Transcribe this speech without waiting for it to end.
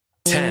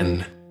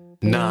10,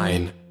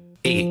 9,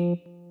 8,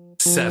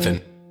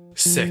 7,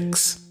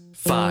 6,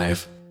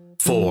 5,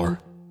 4,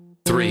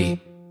 3,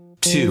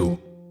 2,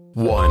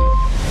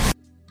 1.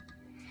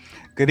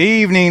 Good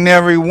evening,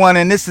 everyone,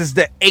 and this is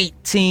the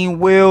 18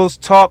 Wheels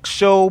Talk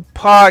Show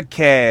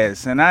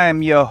podcast, and I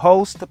am your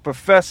host,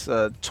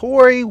 Professor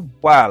Tori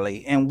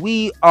Wiley, and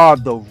we are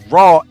the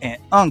raw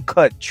and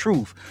uncut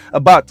truth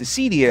about the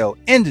CDL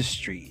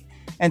industry.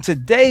 And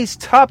today's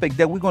topic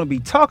that we're going to be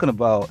talking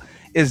about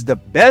is the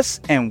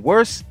best and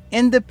worst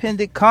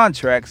independent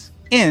contracts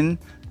in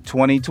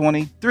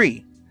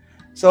 2023.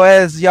 So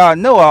as y'all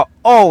know, I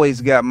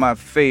always got my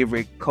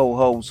favorite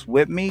co-host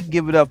with me.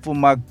 Give it up for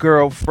my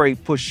girl, Frey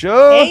Pusher.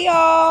 Hey,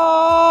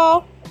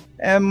 y'all.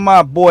 And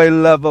my boy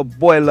lover,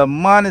 Boy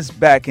Lamont is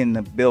back in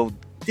the building.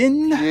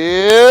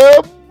 Yeah,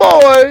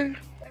 boy.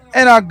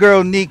 And our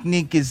girl,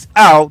 Neek is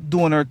out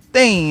doing her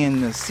thing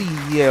in the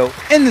CDL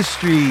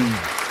industry.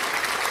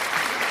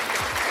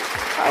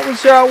 How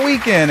was y'all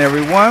weekend,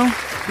 everyone?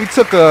 We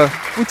took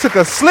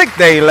a slick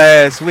day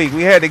last week.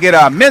 We had to get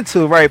our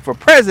mental right for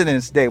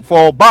President's Day,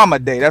 for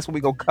Obama Day. That's what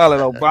we gonna call it,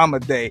 Obama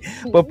Day.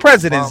 But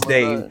President's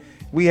Day,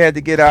 we had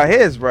to get our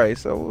heads right.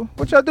 So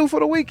what y'all do for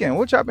the weekend?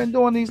 What y'all been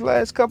doing these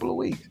last couple of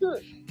weeks?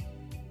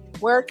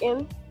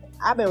 Working.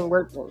 I've been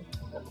working.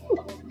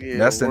 Yeah,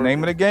 That's the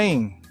name of the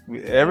game.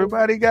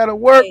 Everybody gotta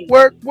work.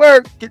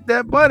 Get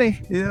that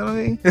money. You know what I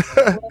mean?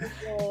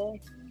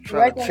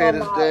 Trying to tear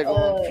this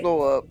daggone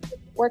floor up.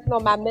 Working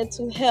on my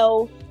mental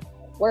health.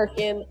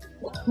 Working.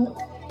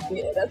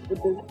 Yeah, that's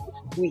what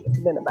this week's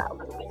been about.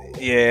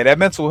 Yeah, that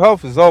mental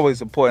health is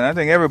always important. I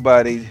think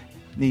everybody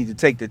needs to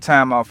take the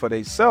time out for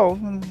themselves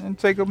and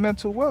take a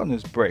mental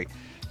wellness break.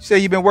 You say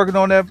you've been working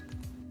on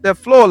that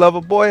floor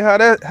level, boy. How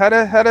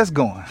that's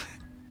going?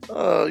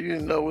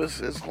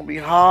 It's gonna be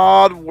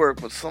hard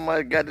work, but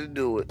somebody got to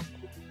do it.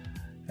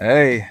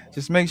 Hey,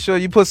 just make sure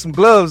you put some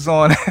gloves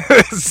on,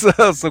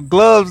 some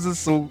gloves and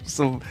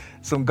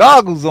some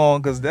goggles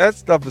on, because that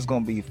stuff is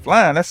gonna be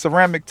flying. That's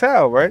ceramic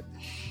tile, right?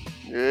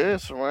 Yeah,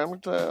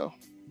 ceramic tile.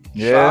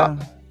 Yeah.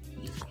 Shop.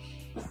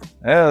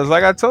 Yeah, it's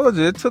like I told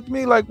you, it took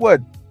me like what?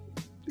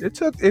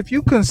 If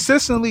you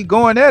consistently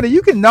going at it,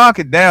 you can knock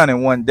it down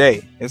in one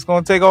day. It's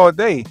gonna take all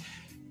day,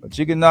 but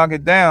you can knock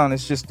it down.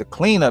 It's just the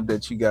cleanup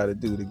that you got to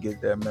do to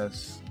get that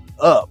mess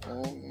up.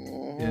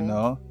 Mm-hmm. You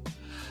know.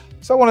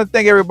 So I want to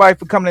thank everybody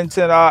for coming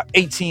into our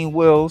 18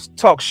 Wheels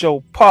Talk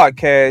Show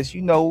podcast.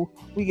 You know,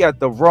 we got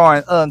the raw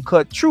and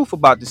uncut truth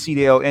about the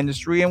CDL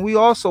industry, and we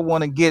also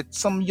want to get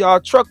some of y'all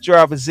truck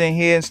drivers in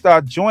here and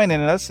start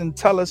joining us and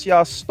tell us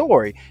y'all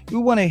story. We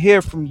want to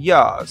hear from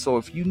y'all. So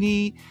if you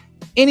need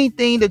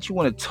anything that you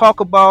want to talk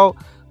about,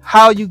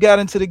 how you got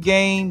into the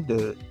game,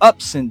 the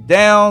ups and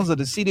downs of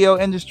the CDL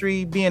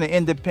industry, being an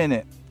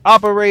independent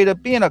operator,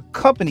 being a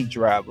company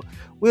driver,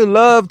 we'd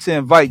love to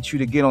invite you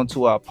to get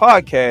onto our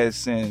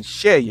podcast and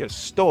share your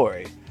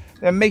story.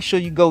 And make sure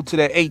you go to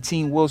that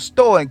 18 Wheels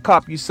store and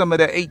cop you some of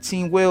that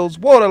 18 Wheels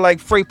water, like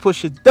Frey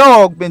Pusher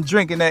Dog been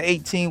drinking that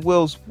 18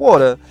 Wheels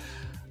water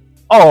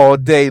all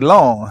day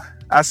long.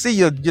 I see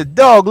your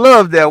dog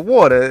love that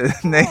water.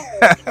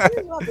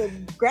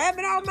 Grab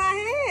it out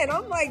my hand.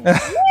 I'm like,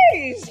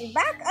 please,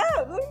 back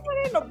up. Let me put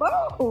it in the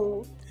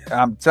bowl.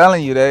 I'm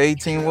telling you, that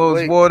 18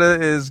 Wheels water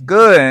is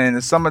good, and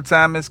the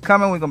summertime is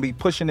coming. We're going to be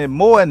pushing it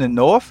more in the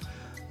north,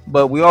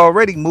 but we're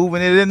already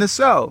moving it in the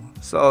south.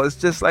 So it's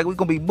just like we're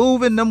going to be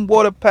moving them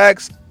water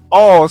packs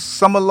all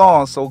summer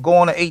long. So go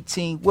on to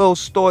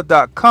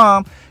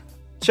 18wheelstore.com.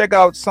 Check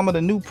out some of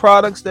the new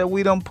products that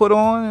we done put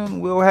on,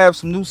 and we'll have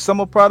some new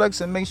summer products,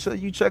 and make sure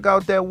you check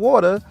out that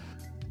water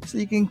so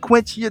you can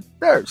quench your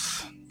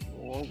thirst.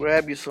 Well,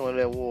 grab you some of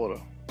that water.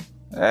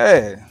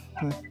 Hey.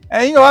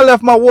 And you know, I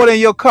left my water in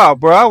your car,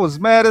 bro. I was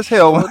mad as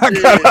hell when I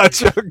got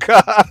out your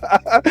car.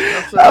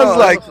 I was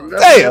like,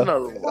 damn.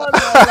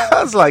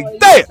 I was like,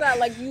 damn. You sound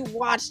like you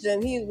watched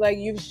him. He's like,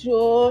 you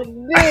sure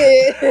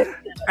did.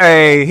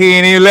 Hey, he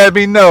ain't even let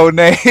me know.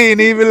 He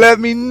ain't even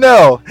let me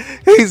know.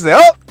 He said,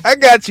 oh, I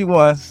got you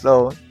one.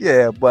 So,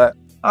 yeah, but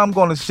I'm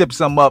going to ship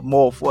some up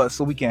more for us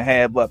so we can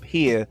have up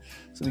here,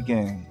 so we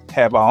can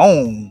have our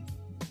own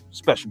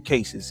special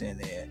cases in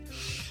there.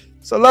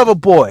 So, lover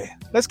boy,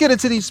 let's get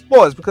into these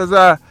sports, because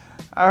I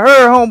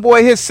heard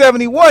homeboy hit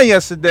 71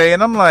 yesterday,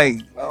 and I'm like,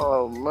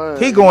 oh man,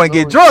 he going to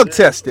get drug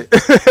tested.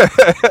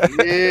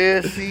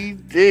 Yes, he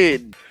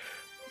did.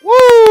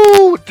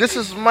 Woo! This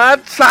is my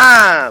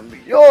time,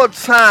 your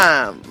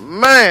time,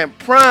 man.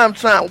 Prime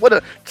time. What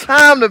a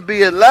time to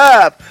be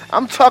alive.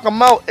 I'm talking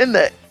about in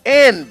the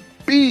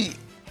NBA,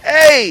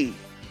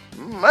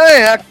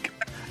 man.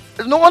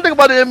 There's no one thing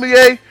about the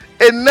NBA.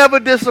 It never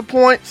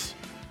disappoints.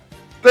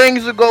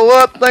 Things will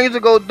go up, things will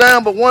go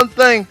down, but one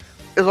thing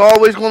is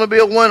always going to be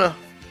a winner.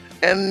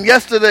 And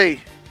yesterday,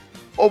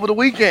 over the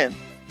weekend,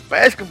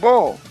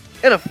 basketball,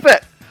 in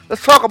effect,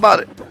 let's talk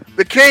about it.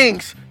 The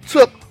Kings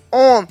took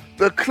on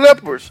the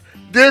Clippers.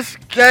 This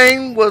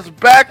game was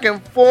back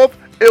and forth.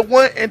 It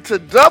went into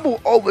double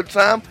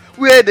overtime.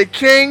 We had the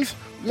Kings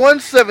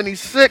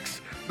 176,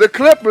 the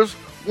Clippers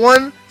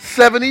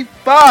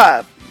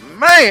 175.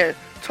 Man,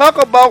 talk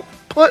about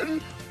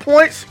putting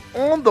points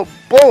on the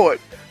board.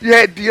 You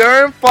had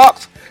De'Aaron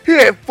Fox. He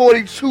had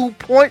 42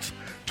 points,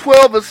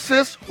 12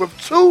 assists with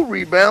 2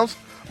 rebounds.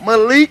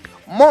 Malik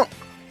Monk,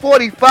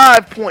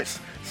 45 points,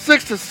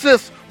 6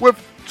 assists with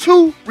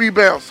 2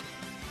 rebounds.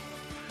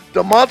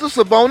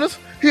 Domantas Sabonis,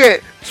 he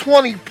had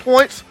 20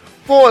 points,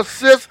 4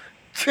 assists,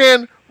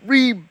 10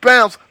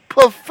 rebounds.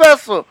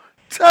 Professor,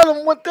 tell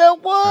him what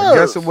that was. I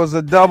guess it was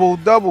a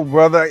double-double,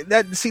 brother.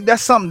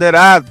 That's something that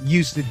I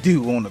used to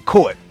do on the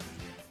court.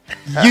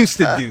 Used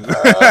to do.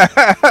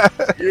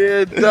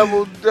 Yeah,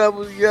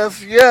 double-double,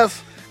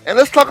 yes. And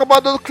let's talk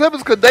about those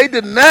Clippers because they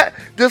did not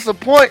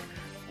disappoint.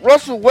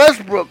 Russell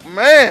Westbrook,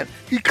 man,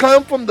 he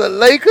come from the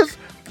Lakers.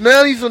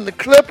 Now he's in the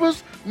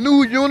Clippers.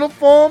 New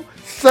uniform,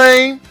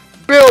 same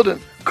building.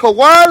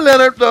 Kawhi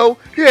Leonard, though,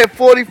 he had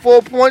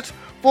 44 points,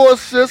 4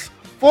 assists,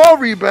 4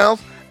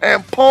 rebounds.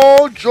 And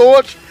Paul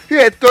George, he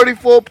had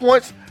 34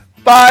 points,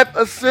 5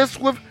 assists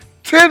with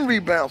 10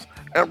 rebounds.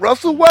 And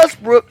Russell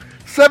Westbrook,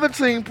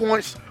 17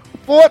 points,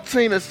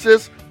 14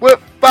 assists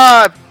with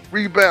 5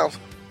 rebounds.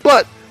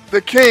 But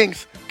the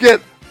Kings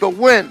get the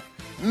win.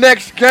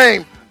 Next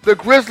game, the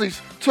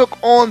Grizzlies took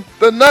on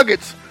the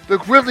Nuggets. The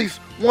Grizzlies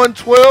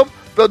 112,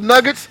 the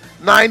Nuggets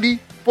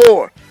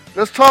 94.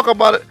 Let's talk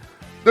about it.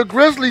 The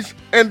Grizzlies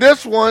in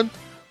this one,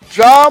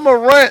 Ja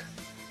Morant,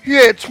 he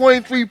had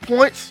 23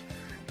 points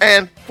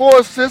and 4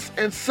 assists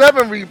and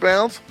 7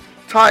 rebounds.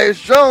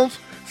 Tyus Jones,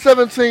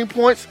 17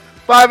 points,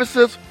 5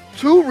 assists,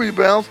 2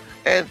 rebounds.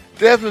 And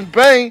Desmond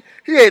Bain,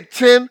 he had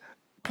 10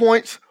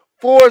 points,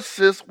 4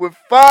 assists with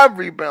 5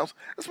 rebounds.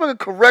 Let's make a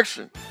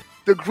correction.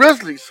 The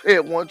Grizzlies had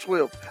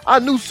 112. I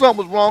knew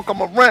something was wrong because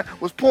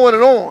Morant was pouring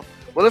it on.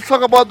 But let's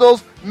talk about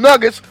those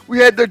Nuggets. We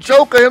had the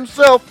Joker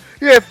himself.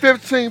 He had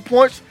 15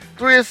 points,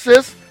 3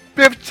 assists,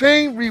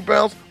 15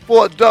 rebounds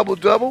for a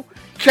double-double.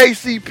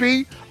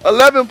 KCP,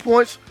 11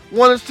 points,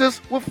 1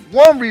 assist with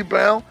 1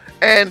 rebound.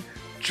 And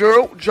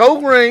Joe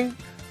Green,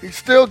 he's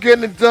still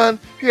getting it done.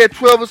 He had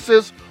 12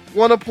 assists,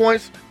 1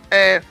 points,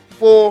 and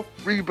 4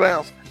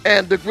 rebounds.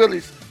 And the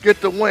Grizzlies get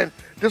the win.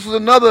 This was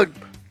another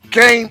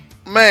game,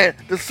 man.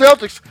 The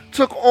Celtics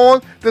took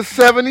on the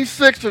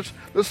 76ers.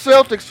 The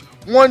Celtics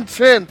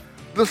 110.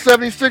 The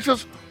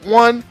 76ers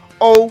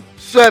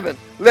 107.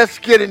 Let's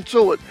get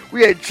into it.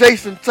 We had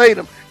Jason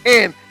Tatum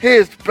in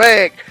his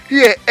bag.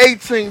 He had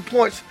 18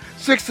 points,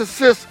 6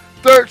 assists,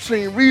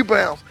 13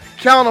 rebounds.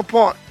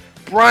 Counterpart,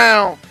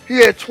 Brown.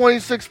 He had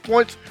 26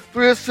 points,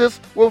 3 assists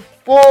with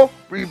 4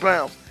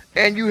 rebounds.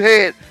 And you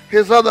had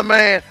his other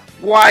man,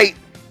 White,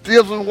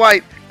 Dylan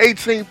White,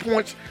 18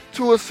 points,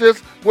 2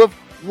 assists with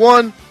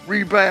 1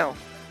 rebound.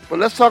 But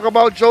let's talk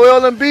about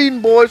Joel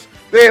Embiid, boys.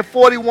 They had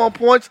 41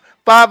 points,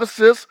 5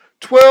 assists,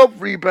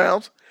 12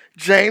 rebounds.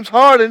 James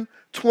Harden,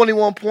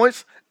 21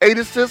 points, 8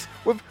 assists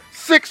with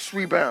 6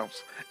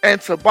 rebounds.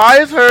 And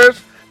Tobias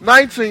Harris,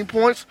 19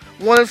 points,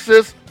 1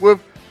 assist with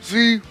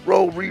 0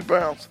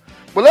 rebounds.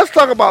 But let's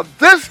talk about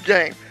this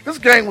game. This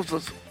game was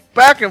just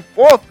back and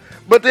forth,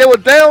 but they were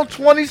down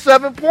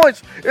 27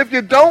 points. If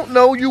you don't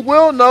know, you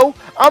will know.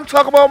 I'm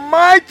talking about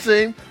my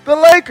team, the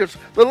Lakers.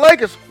 The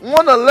Lakers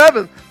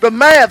 111. The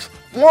Mavs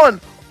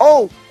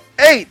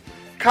 108.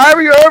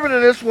 Kyrie Irving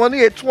in this one, he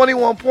had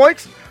 21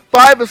 points,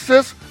 5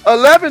 assists,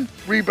 11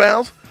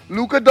 rebounds.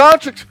 Luka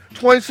Doncic,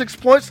 26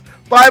 points,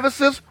 5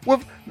 assists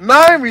with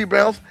 9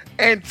 rebounds.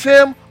 And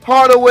Tim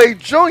Hardaway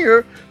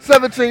Jr.,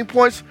 17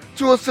 points,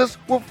 2 assists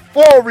with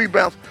 4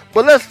 rebounds.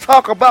 But let's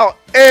talk about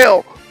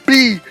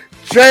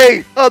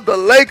LBJ of the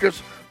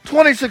Lakers.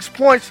 26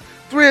 points,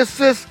 3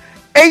 assists,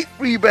 8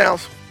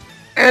 rebounds.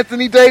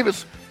 Anthony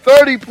Davis,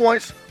 30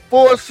 points,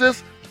 4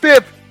 assists,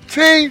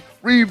 15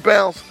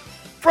 rebounds.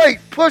 Freight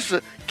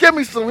Pusher, give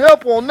me some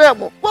help on that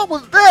one. What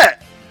was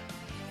that?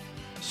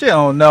 She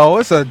don't know.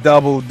 It's a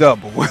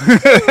double-double. Why are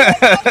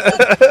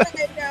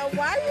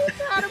you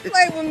trying to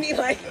play with me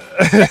like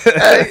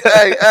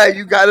that? Hey,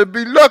 you gotta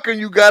be looking.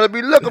 You gotta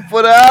be looking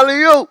for the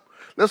alley-oop.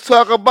 Let's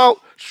talk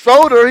about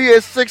Schroeder. He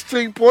had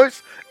 16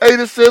 points, 8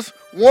 assists,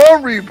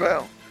 1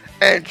 rebound.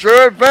 And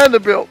Jared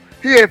Vanderbilt,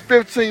 he had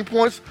 15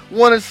 points,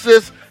 1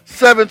 assist,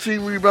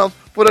 17 rebounds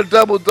for the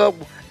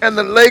double-double. And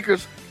the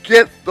Lakers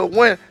get the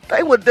win.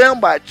 They were down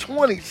by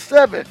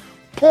 27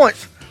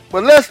 points.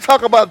 But let's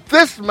talk about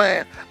this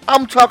man.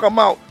 I'm talking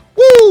about,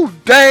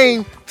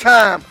 Dame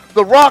time.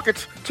 The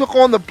Rockets took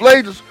on the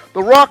Blazers.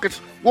 The Rockets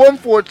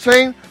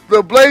 114.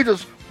 The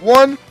Blazers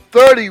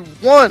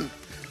 131.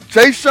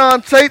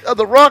 Jayshawn Tate of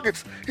the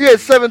Rockets, he had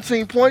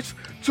 17 points,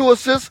 2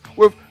 assists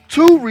with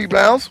 2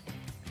 rebounds.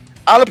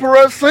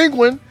 Alperen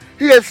Sengun,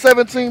 he had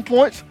 17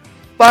 points,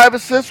 5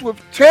 assists with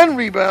 10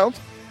 rebounds.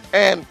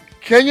 And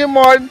Kenyon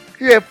Martin,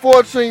 he had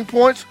 14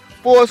 points,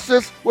 4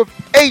 assists with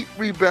 8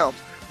 rebounds.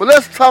 But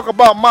let's talk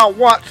about my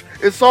watch.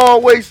 It's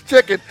always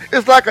ticking.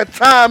 It's like a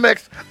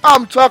Timex.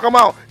 I'm talking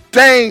about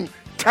Dame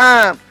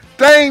time.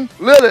 Dame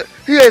Lillard,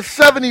 he had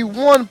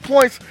 71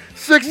 points,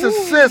 6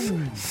 assists,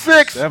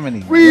 6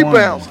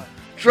 rebounds.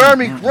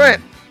 Jeremy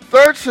Grant,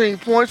 13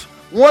 points,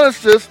 1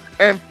 assist,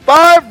 and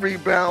 5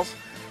 rebounds.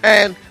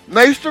 And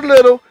Naistor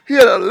Little, he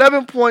had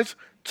 11 points,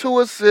 2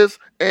 assists,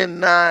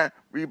 and 9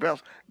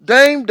 rebounds.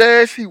 Dame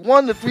Dash, he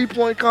won the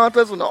 3-point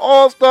contest in the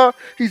All-Star.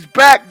 He's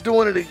back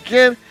doing it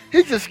again.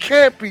 He just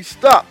can't be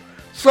stopped.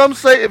 Some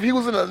say if he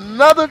was in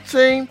another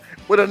team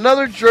with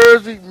another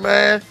jersey,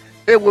 man,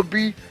 he would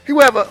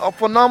have a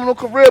phenomenal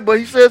career. But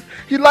he says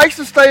he likes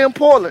to stay in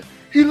Portland.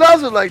 He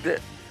loves it like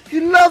that. He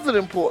loves it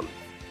in Portland.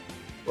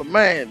 But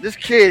man, this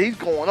kid, he's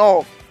going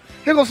off.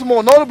 Here goes some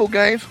more notable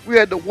games. We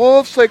had the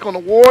Wolves take on the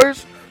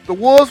Warriors. The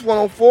Wolves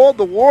 104,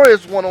 the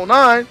Warriors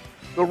 109,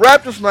 the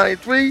Raptors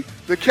 93,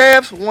 the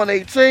Cavs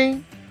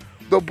 118.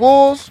 The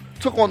Bulls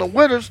took on the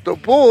Wizards. The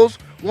Bulls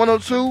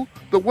 102,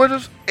 the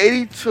Wizards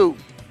 82.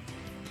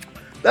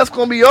 That's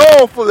going to be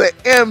all for the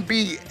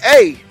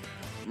NBA.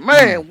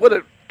 Man, what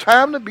a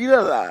time to be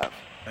alive.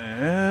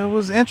 It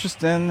was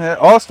interesting. That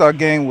All-Star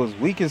game was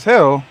weak as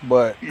hell,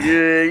 but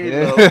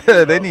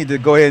yeah, they need to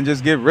go ahead and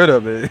just get rid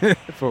of it.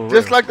 For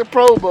just real. like the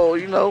Pro Bowl,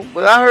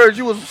 But I heard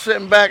you was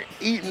sitting back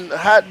eating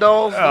hot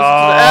dogs.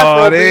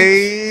 Oh,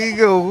 there you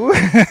go.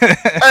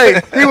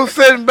 Hey, he was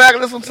sitting back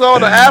listening to all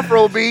the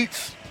Afro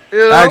beats.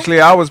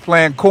 Actually, I was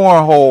playing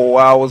cornhole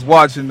while I was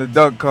watching the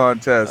dunk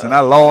contest, and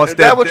I lost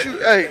that.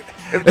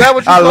 Is that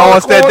what you I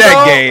lost at that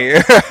dog?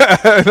 game.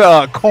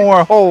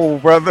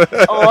 Cornhole, brother.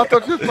 Oh, I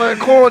thought you was playing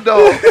corn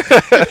dog.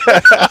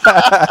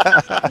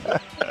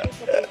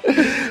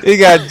 He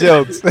got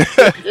jokes.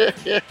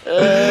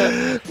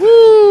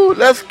 Woo,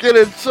 let's get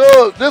into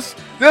it.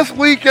 This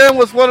weekend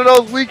was one of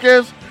those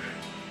weekends.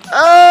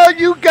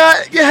 You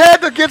had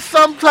to get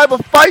some type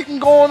of fighting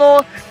going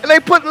on, and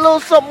they put a little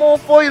something on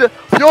for you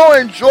for your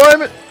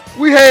enjoyment.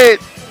 We had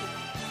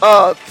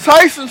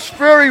Tyson's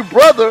Fury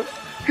brother.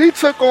 He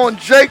took on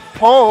Jake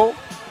Paul,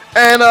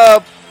 and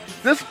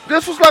this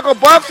was like a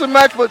boxing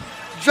match, but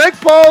Jake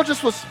Paul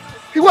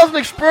he wasn't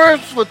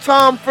experienced with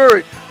Tom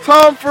Fury.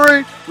 Tom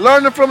Fury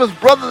learning from his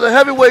brother, the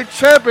heavyweight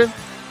champion,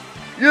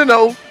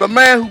 the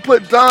man who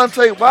put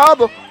Deontay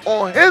Wilder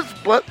on his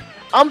butt.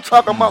 I'm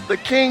talking about the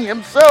king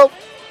himself,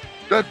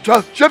 the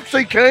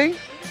Gypsy King.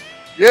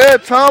 Yeah,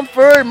 Tom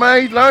Fury,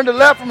 man, he learned a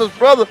lot from his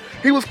brother.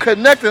 He was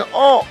connecting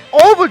all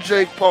over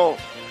Jake Paul,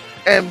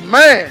 and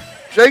man,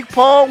 Jake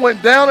Paul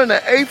went down in the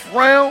 8th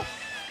round.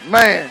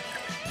 Man,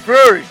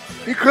 Fury,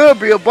 he could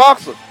be a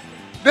boxer.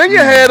 Then you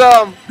had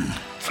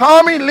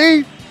Tommy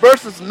Lee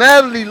versus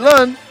Natalie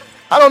Lund.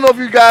 I don't know if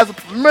you guys are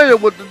familiar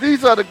with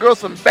these are the girls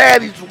from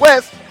Baddies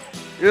West.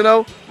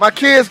 My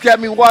kids got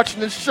me watching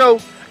this show.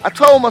 I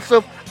told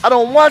myself I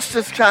don't watch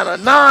this kind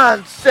of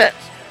nonsense.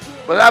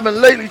 But I've been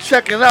lately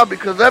checking it out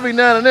because every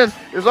now and then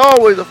there's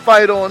always a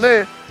fight on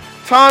there.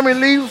 Tommy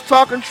Lee was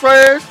talking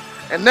trash.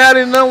 And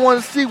Natalie didn't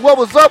want to see what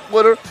was up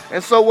with her.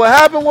 And so what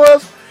happened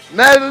was,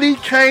 Natalie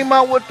came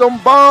out with them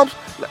bombs.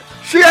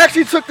 She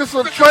actually took this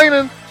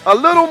training a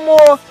little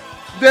more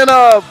than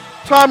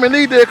Tommy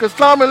Lee did, because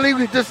Tommy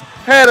Lee just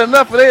had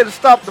enough of there to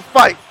stop the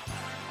fight.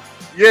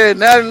 Yeah,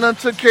 Natalie done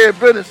took care of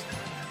business.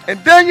 And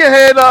then you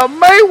had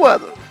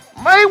Mayweather.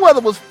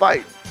 Mayweather was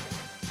fighting.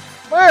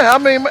 Man, I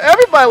mean,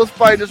 everybody was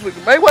fighting this week.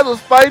 Mayweather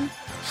was fighting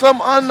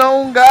some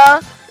unknown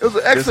guy. It was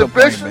an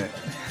exhibition.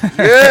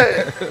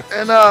 Yeah,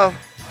 and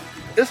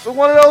it's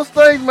one of those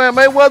things, man.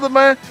 Mayweather,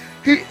 man,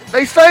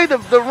 they say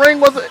the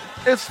ring wasn't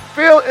as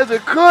filled as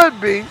it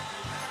could be,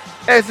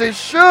 as it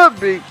should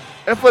be.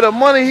 And for the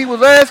money he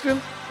was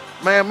asking,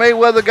 man,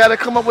 Mayweather got to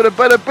come up with a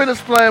better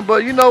business plan.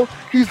 But,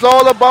 he's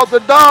all about the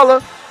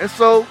dollar. And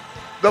so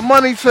the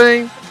money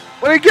team,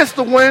 when he gets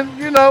the win,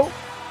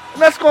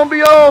 and that's going to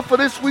be all for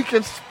this week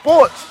in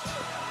sports.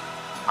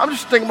 I'm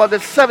just thinking about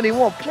that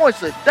 71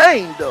 points a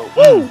dang, though.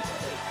 Woo!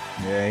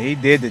 Yeah, he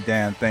did the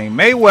damn thing.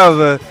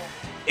 Mayweather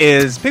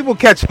is people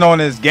catching on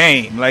his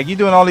game. Like, you're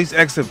doing all these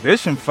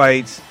exhibition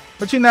fights,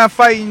 but you're not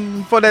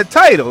fighting for that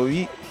title.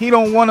 He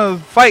don't want to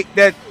fight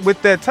that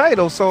with that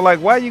title. So, like,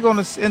 why are you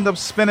going to end up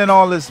spending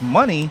all this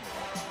money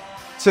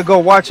to go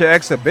watch an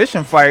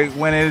exhibition fight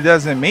when it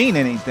doesn't mean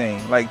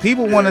anything? Like,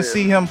 people want to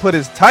see him put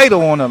his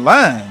title on the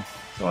line.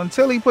 So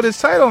until he put his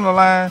title on the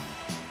line,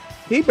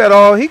 he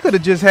could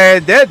have just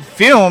had that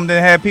filmed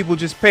and had people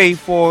just pay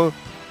for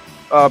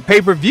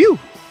pay-per-view.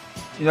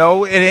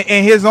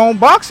 In his own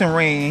boxing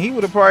ring, he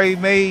would have probably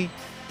made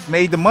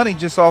the money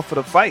just off of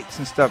the fights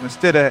and stuff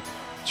instead of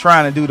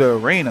trying to do the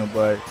arena.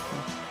 But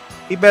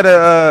he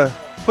better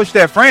push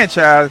that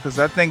franchise, because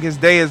I think his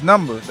day is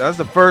numbered. That's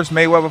the first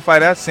Mayweather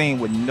fight I've seen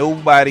with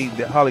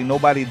hardly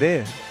nobody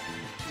there.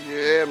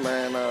 Yeah,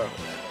 man.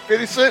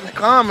 50 Cent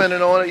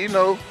commented on it, he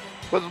gonna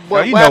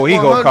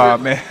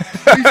comment.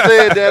 He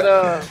said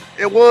that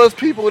it was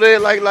people there,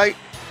 like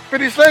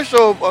 50 Cent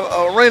showed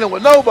an arena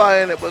with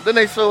nobody in it, but then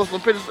they showed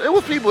some pictures. It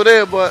was people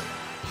there, but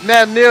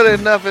not nearly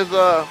enough as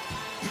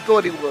he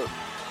thought he was.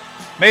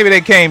 Maybe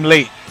they came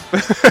late.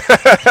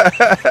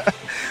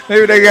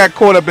 Maybe they got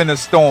caught up in the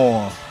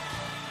storm.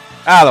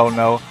 I don't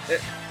know.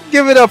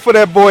 Give it up for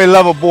that boy,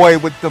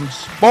 Loverboy, with them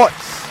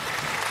sports.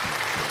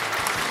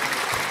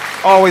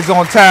 Always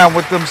on time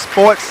with them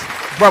sports.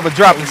 Brother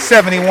dropping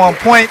 71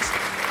 points.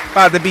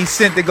 About to be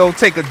sent to go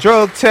take a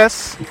drug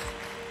test.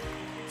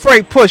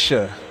 Freight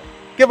Pusher,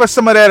 give us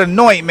some of that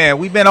anointment.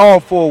 We've been on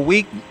for a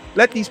week.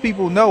 Let these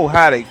people know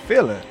how they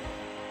feeling.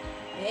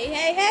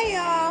 Hey,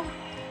 y'all.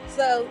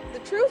 So the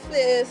truth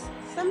is,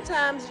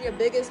 sometimes your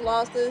biggest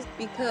losses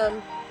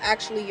become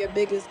actually your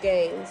biggest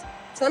gains.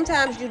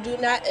 Sometimes you do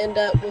not end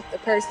up with the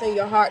person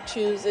your heart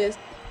chooses,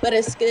 but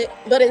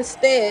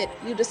instead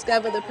you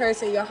discover the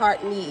person your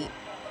heart needs.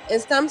 And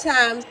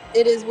sometimes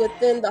it is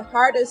within the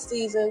hardest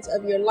seasons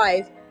of your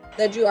life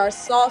that you are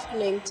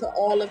softening to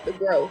all of the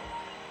growth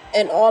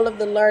and all of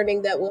the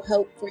learning that will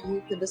help for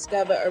you to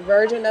discover a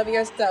version of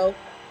yourself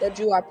that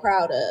you are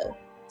proud of.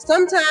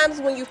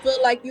 Sometimes when you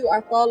feel like you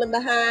are falling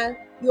behind,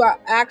 you are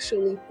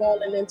actually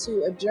falling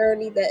into a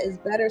journey that is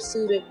better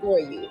suited for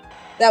you,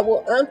 that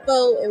will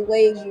unfold in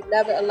ways you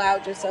never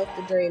allowed yourself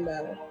to dream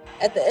of.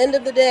 At the end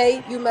of the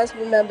day, you must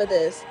remember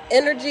this: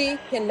 energy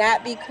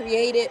cannot be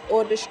created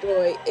or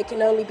destroyed, it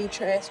can only be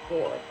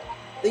transformed.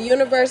 The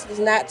universe does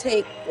not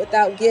take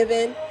without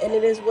giving, and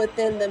it is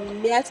within the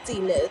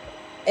messiness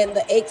and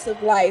the aches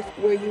of life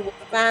where you will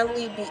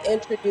finally be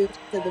introduced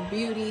to the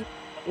beauty,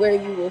 where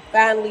you will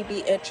finally be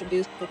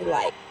introduced to the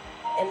light.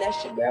 And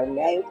that's your girl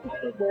Nate with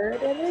the word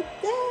of the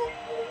day.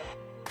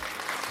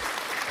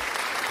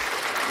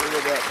 Look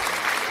at that.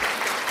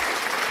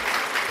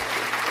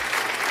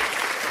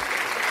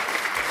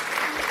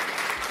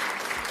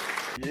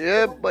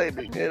 Yeah,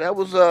 baby. Yeah, that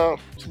was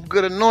some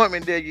good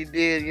anointment that you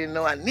did. You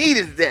know, I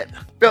needed that.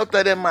 Felt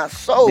that in my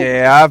soul.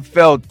 Yeah, I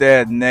felt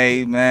that,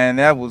 Nate, man.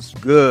 That was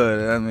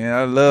good. I mean,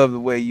 I love the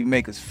way you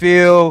make us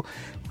feel,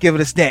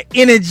 giving us that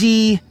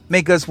energy,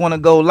 make us want to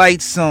go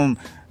light some,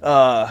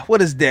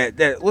 what is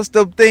that? What's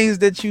the things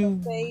that you,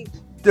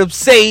 the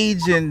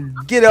sage, and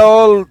get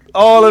all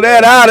of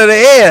that out of the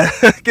air.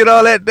 Get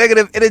all that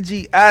negative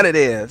energy out of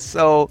there.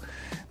 So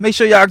make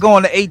sure y'all go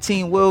on the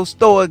 18 Wheel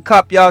store and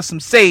cop y'all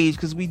some sage,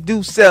 because we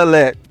do sell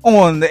that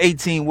on the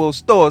 18 Wheel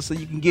store, so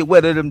you can get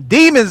rid of them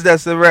demons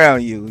that's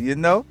around you, you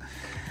know?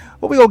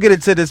 But we're going to get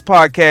into this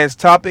podcast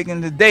topic,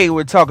 and today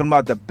we're talking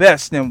about the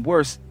best and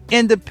worst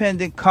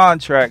independent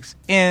contracts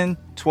in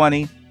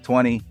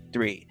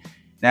 2023.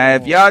 Now,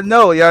 if y'all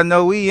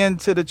know we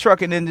into the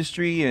trucking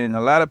industry, and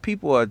a lot of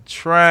people are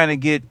trying to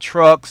get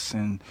trucks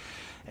and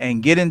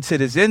get into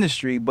this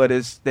industry, but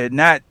they're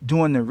not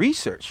doing the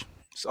research.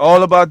 It's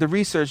all about the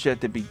research at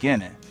the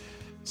beginning.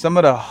 Some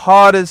of the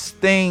hardest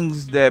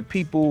things that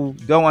people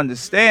don't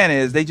understand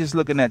is they just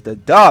looking at the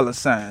dollar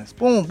signs.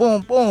 Boom,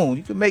 boom, boom.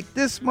 You can make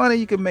this money,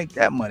 you can make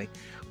that money.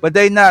 But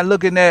they not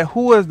looking at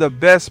who is the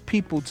best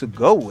people to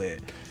go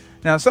with.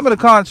 Now, some of the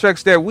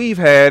contracts that we've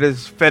had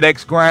is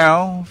FedEx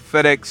Ground,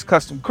 FedEx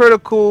Custom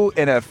Critical,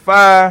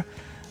 NFI,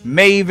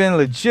 Maven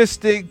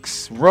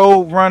Logistics,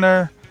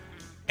 Roadrunner,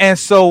 and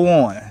so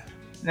on.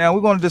 Now,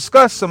 we're going to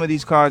discuss some of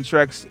these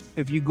contracts.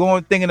 If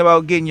you're thinking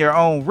about getting your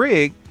own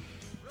rig,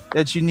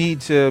 that you need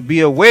to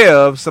be aware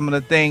of some of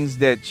the things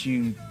that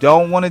you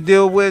don't want to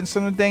deal with and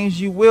some of the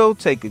things you will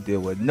take a deal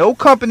with. No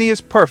company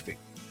is perfect.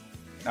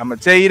 I'm going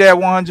to tell you that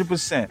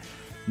 100%.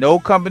 No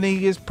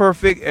company is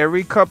perfect.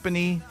 Every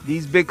company,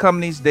 these big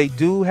companies, they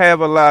do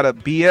have a lot of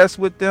BS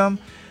with them,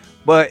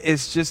 but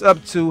it's just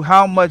up to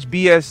how much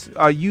BS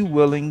are you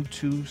willing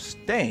to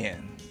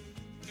stand.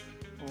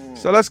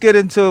 So let's get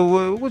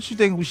into what you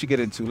think we should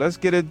get into. Let's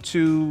get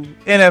into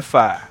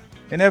NFI.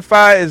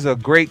 NFI is a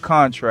great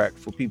contract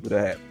for people to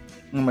have.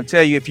 I'm going to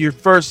tell you, if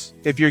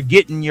you're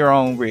getting your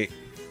own rig.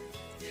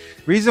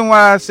 Reason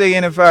why I say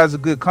NFI is a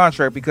good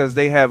contract, because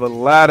they have a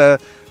lot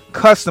of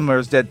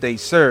customers that they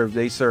serve.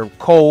 They serve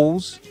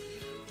Kohl's,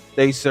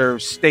 they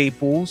serve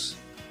Staples,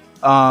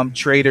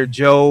 Trader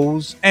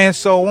Joe's, and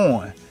so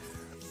on.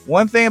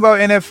 One thing about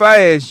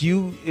NFI is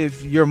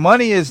if your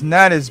money is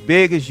not as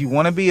big as you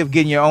want to be of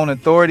getting your own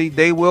authority,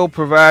 they will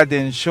provide the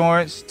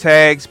insurance,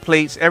 tags,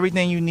 plates,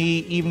 everything you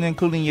need, even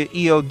including your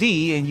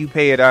EOD, and you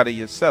pay it out of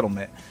your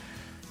settlement.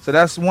 So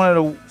that's one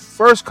of the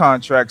first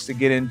contracts to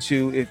get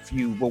into.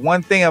 But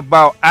one thing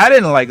I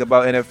didn't like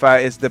about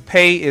NFI is the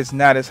pay is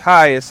not as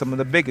high as some of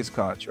the biggest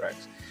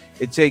contracts.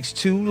 It takes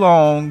too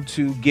long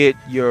to get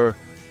your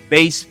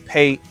base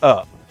pay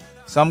up.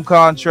 Some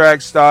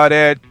contracts start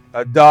at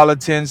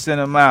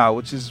 $1.10 a mile,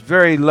 which is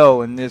very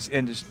low in this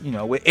industry. You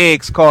know, with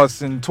eggs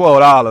costing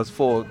 $12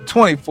 for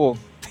 24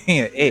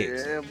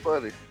 eggs. Yeah,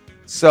 buddy.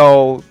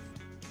 So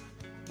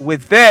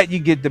with that, you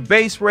get the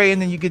base rate,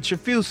 and then you get your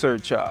fuel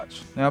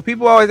surcharge. Now,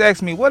 people always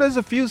ask me, what is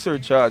a fuel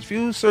surcharge?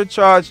 Fuel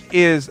surcharge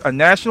is a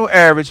national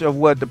average of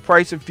what the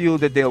price of fuel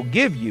that they'll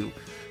give you.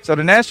 So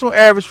the national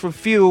average for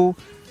fuel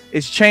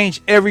is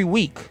changed every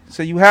week.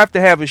 So you have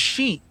to have a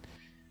sheet,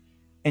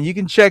 and you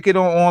can check it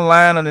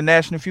online on the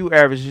national fuel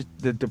average.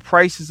 The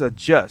prices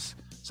adjust.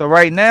 So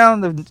right now,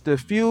 the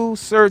fuel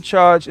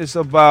surcharge is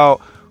about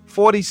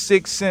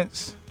 46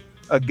 cents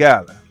a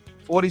gallon,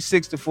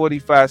 46 to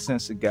 45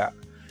 cents a gallon.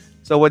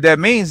 So what that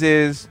means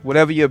is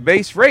whatever your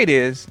base rate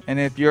is, and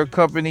if your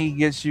company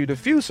gets you the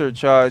fuel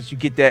surcharge, you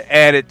get that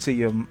added to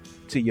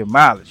your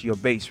mileage, your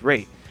base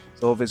rate.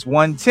 So if it's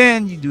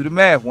 110, you do the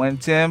math.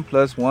 110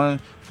 plus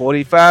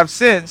 145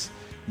 cents,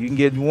 you can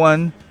get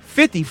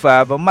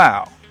 155 a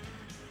mile,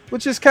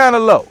 which is kind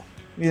of low,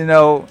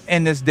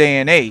 in this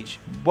day and age.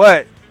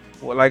 But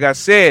like I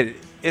said,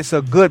 it's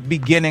a good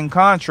beginning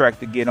contract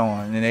to get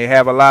on, and they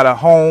have a lot of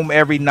home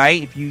every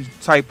night. If you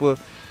type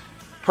of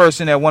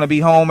person that want to be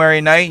home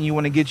every night and you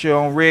want to get your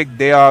own rig,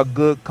 they are a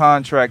good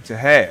contract to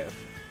have.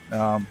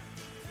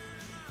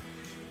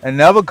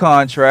 Another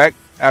contract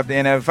after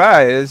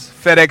NFI is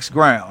FedEx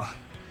Ground.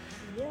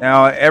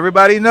 Now,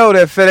 everybody know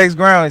that FedEx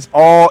Ground is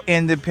all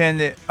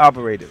independent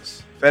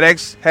operators.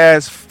 FedEx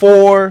has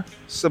 4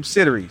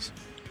 subsidiaries.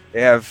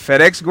 They have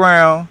FedEx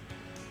Ground,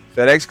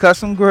 FedEx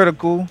Custom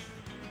Critical,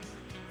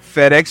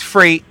 FedEx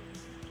Freight,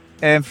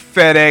 and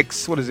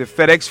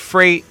FedEx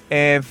Freight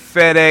and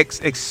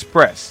FedEx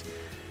Express.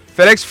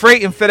 FedEx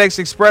Freight and FedEx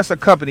Express are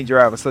company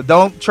drivers, so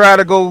don't try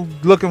to go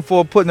looking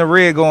for putting a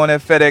rig on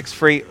at FedEx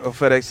Freight or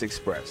FedEx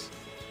Express.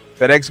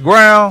 FedEx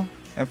Ground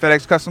and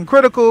FedEx Custom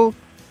Critical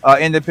are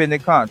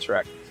independent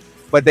contractors,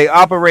 but they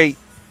operate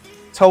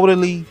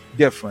totally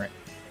different.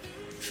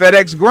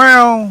 FedEx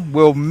Ground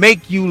will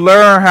make you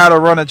learn how to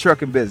run a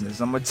trucking business.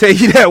 I'm going to tell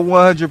you that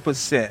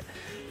 100%.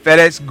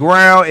 FedEx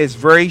Ground is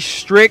very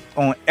strict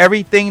on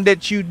everything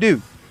that you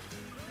do.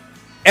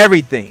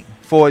 Everything,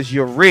 for as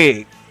your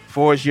rig,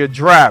 for as your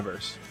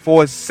drivers,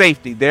 for as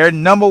safety. Their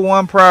number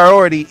one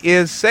priority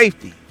is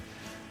safety.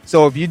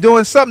 So if you're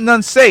doing something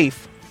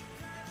unsafe,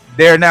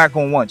 they're not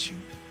going to want you,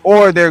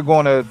 or they're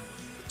going to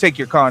take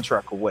your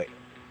contract away.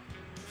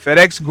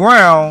 FedEx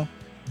Ground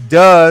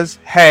does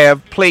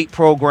have plate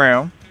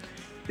program.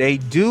 They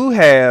do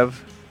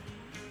have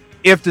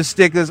if the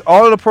stickers,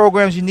 all of the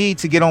programs you need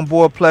to get on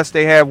board. Plus,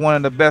 they have one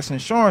of the best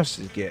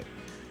insurances to get.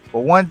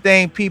 But one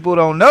thing people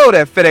don't know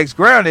that FedEx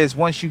Ground is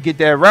once you get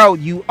that route,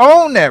 you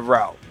own that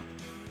route.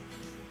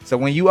 So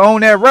when you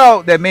own that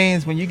route, that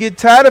means when you get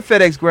tired of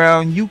FedEx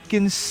Ground, you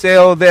can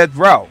sell that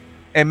route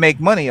and make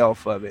money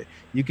off of it.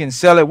 You can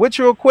sell it with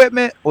your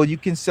equipment, or you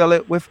can sell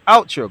it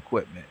without your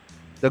equipment.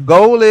 The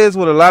goal is,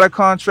 what a lot of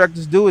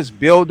contractors do, is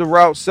build the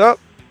routes up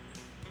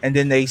and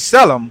then they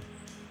sell them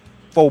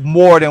for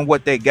more than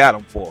what they got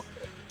them for.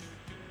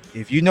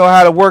 If you know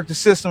how to work the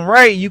system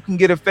right, you can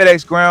get a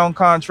FedEx Ground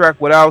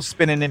contract without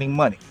spending any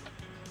money.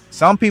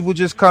 Some people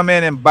just come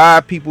in and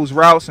buy people's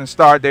routes and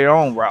start their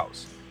own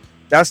routes.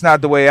 That's not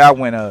the way I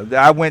went.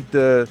 I went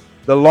the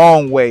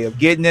long way of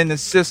getting in the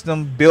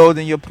system,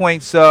 building your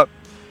points up,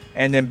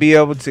 and then be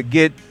able to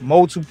get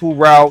multiple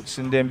routes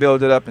and then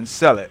build it up and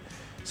sell it.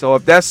 So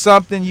if that's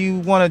something you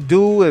want to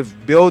do, if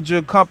build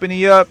your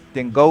company up,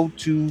 then go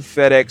to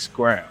FedEx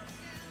Ground.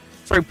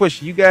 Frank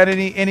Push, you got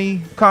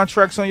any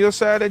contracts on your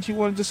side that you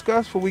want to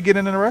discuss before we get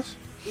into the rest?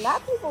 A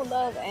lot of people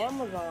love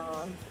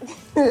Amazon.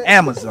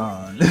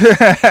 Amazon.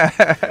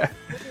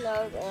 People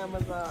love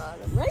Amazon.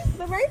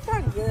 The rates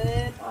are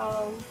good.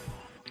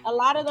 A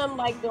lot of them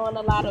like doing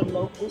a lot of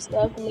local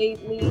stuff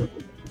lately.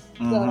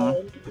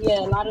 So yeah,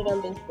 a lot of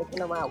them been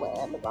sticking around with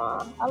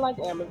Amazon. I like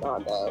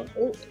Amazon though.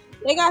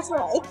 They got some.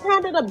 It's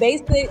kind of the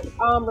basic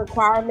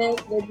requirement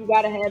that you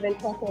gotta have in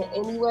trucking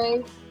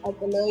anyway, like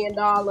 $1 million,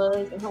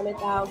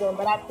 100,000.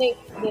 But I think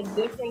the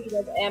difference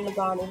with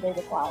Amazon is they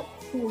require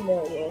 $2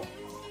 million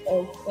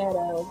instead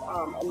of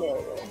 $1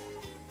 million.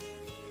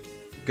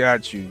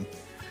 Got you.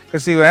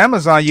 Cause see, with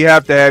Amazon, you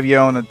have to have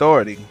your own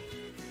authority.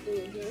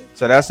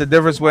 So that's the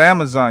difference with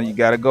Amazon. You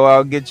got to go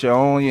out and get your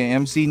own, your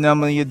MC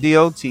number, your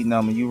DOT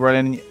number. You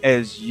running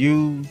as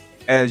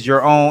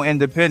your own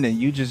independent.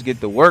 You just get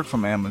the work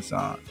from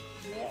Amazon.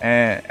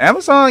 And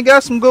Amazon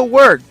got some good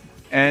work.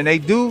 And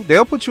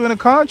they'll put you in a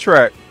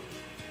contract.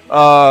 They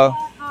got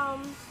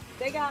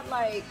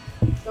like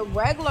the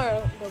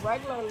regular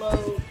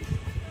load,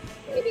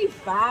 maybe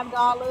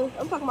 $5.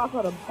 I'm talking about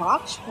for the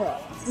box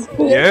trucks.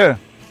 Yeah.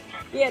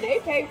 Yeah, they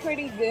pay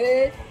pretty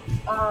good.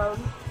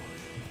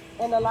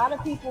 And a lot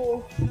of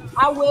people,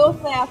 I will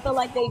say, I feel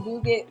like they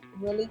do get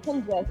really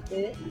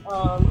congested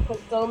because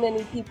so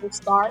many people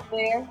start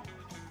there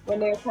when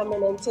they're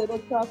coming into the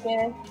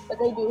trucking, but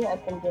they do have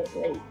some good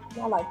rates.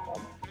 I like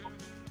them.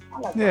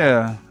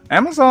 Yeah,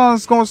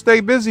 Amazon's going to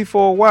stay busy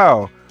for a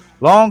while,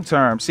 long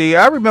term. See,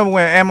 I remember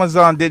when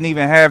Amazon didn't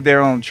even have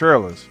their own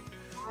trailers.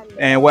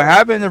 And what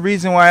happened, the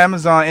reason why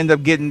Amazon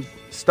ended up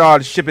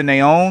started shipping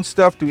their own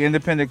stuff through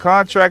independent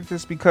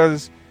contractors,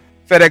 because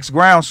FedEx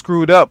Ground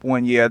screwed up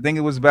one year. I think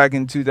it was back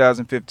in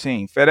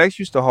 2015. FedEx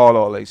used to haul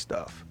all their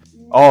stuff,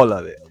 all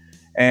of it,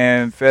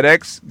 and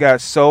FedEx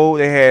got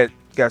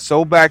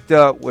so backed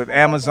up with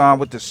Amazon,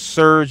 with the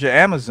surge of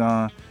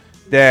Amazon,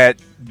 that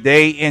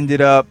they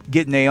ended up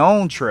getting their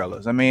own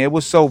trailers. I mean, it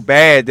was so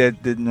bad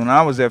that when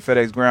I was at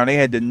FedEx Ground, they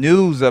had the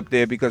news up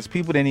there because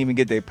people didn't even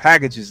get their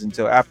packages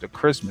until after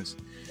Christmas.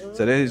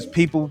 So there's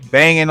people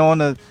banging on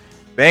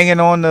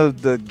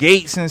the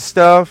gates and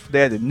stuff.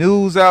 They had the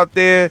news out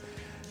there.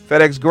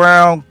 FedEx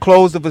Ground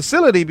closed the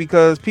facility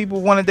because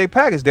people wanted their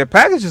package. Their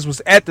packages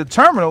was at the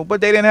terminal,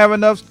 but they didn't have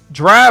enough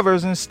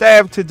drivers and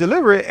staff to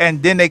deliver it,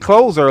 and then they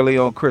closed early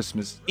on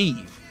Christmas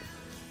Eve.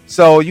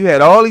 So you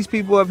had all these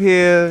people up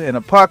here in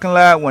a parking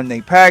lot wanting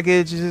their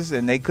packages,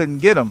 and they couldn't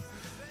get them.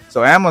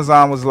 So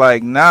Amazon was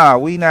like, nah,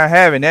 we not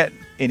having that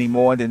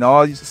anymore. And then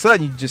all of a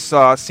sudden, you just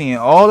seeing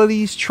all of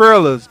these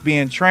trailers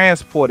being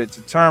transported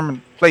to terminal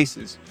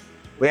places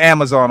with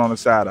Amazon on the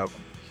side of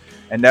them.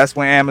 And that's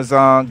when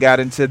Amazon got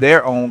into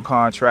their own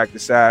contractor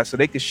side so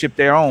they could ship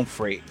their own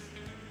freight.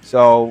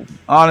 So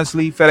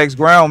honestly, FedEx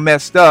Ground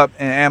messed up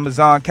and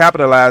Amazon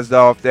capitalized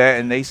off that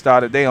and they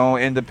started their own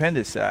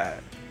independent side.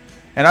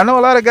 And I know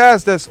a lot of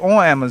guys that's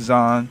on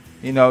Amazon,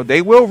 you know,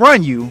 they will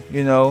run you.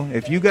 You know,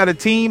 if you got a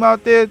team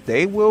out there,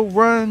 they will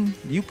run.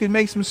 You can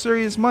make some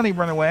serious money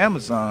running with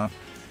Amazon.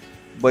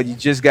 But you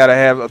just got to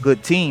have a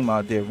good team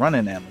out there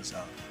running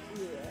Amazon.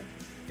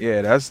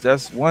 Yeah,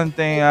 that's one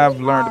thing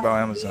I've learned about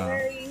Amazon.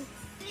 Very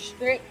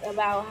strict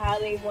about how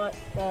they want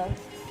stuff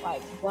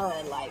like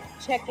done, like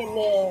checking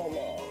in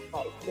and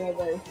like they're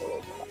very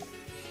serious about it.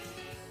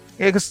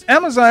 Yeah, because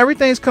Amazon,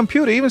 everything's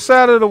computer, even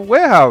side of the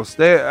warehouse.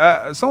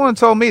 Someone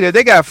told me that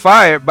they got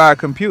fired by a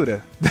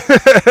computer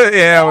in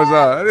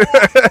Amazon.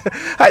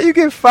 How you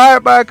get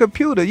fired by a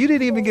computer? You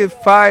didn't even get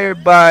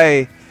fired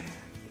by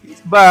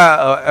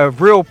a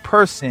real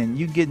person.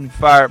 You getting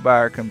fired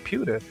by a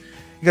computer.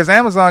 Because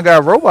Amazon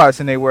got robots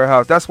in their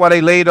warehouse. That's why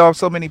they laid off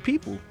so many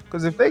people.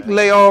 Because if they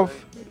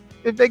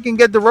can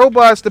get the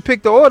robots to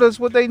pick the orders,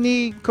 what they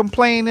need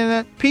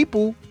complaining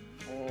people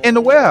in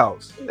the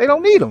warehouse. They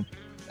don't need them.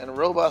 And the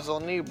robots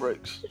don't need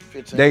brakes.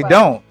 They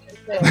don't.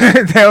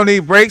 They don't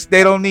need brakes.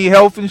 They don't need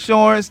health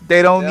insurance.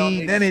 They don't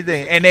need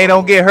anything. And they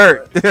don't get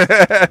hurt.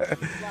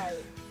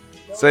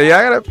 So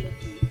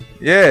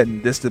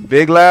that's the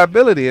big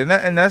liability.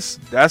 And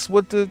that's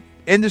what the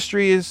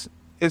industry is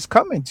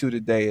coming to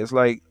today. It's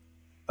like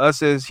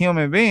us as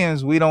human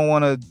beings, we don't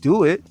want to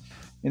do it.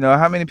 You know,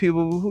 how many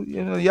people who,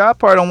 you know, y'all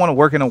probably don't want to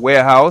work in a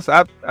warehouse.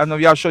 I know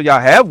y'all sure y'all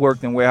have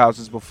worked in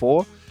warehouses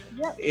before.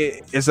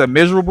 It's a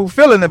miserable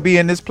feeling to be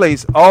in this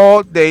place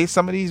all day.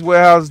 Some of these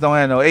warehouses don't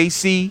have no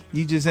AC.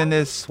 You just in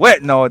there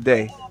sweating all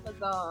day.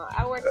 Amazon.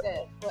 I worked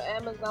for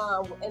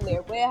Amazon in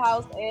their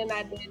warehouse, and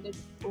I did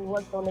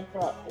work on the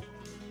truck.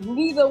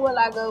 Neither will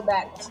I go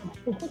back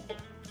to.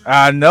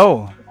 I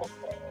know.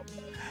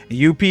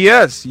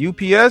 UPS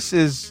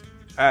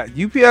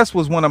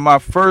was one of my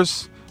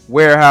first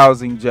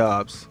warehousing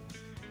jobs,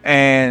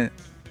 and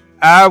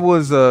I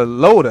was a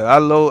loader.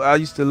 I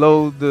used to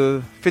load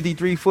the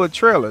 53-foot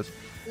trailers,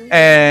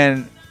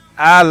 and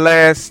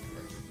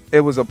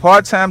it was a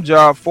part-time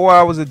job, 4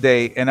 hours a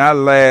day, and I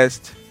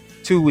last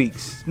 2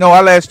 weeks. No,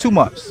 I last 2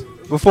 months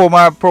before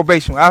my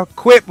probation. I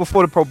quit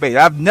before the probation.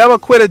 I've never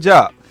quit a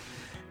job.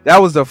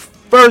 That was the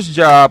first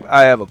job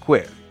I ever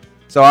quit.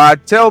 So I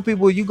tell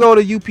people, you go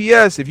to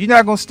UPS, if you're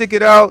not gonna stick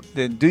it out,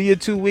 then do your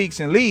 2 weeks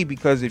and leave,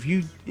 because if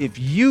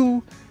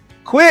you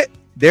quit,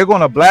 they're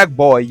gonna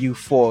blackball you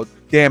for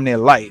damn near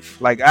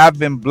life. Like, I've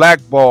been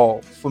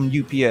blackballed from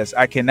UPS.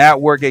 I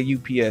cannot work at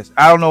UPS.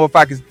 I don't know if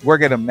I can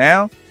work at them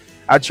now.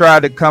 I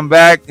tried to come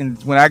back, and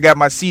when I got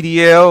my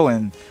CDL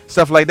and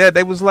stuff like that,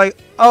 they was like,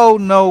 oh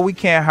no, we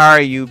can't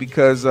hire you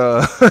because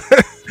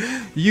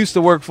you used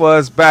to work for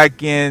us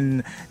back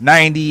in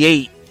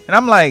 98. And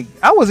I'm like,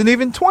 I wasn't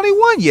even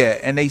 21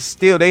 yet, and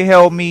they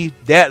held me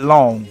that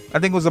long. I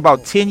think it was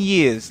about 10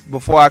 years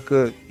before I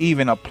could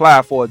even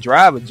apply for a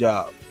driver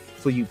job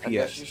for UPS. I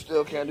guess you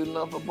still can't do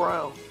nothing for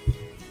Brown.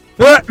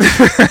 What?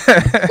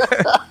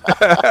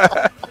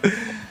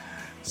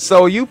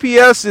 So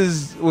UPS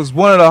was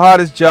one of the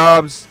hardest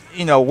jobs,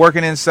 you know,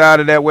 working inside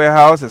of that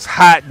warehouse. It's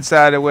hot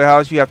inside the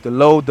warehouse. You have to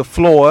load the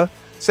floor.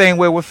 Same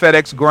way with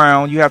FedEx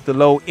Ground. You have to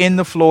load in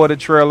the floor of the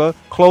trailer,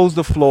 close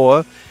the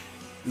floor,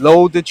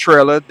 load the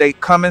trailer. They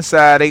come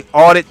inside. They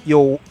audit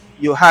your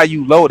how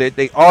you load it.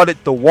 They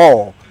audit the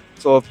wall.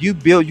 So if you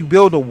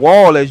build a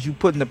wall as you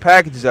putting the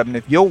packages up, and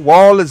if your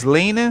wall is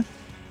leaning,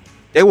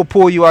 they will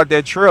pull you out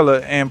that trailer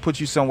and put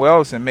you somewhere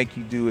else and make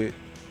you do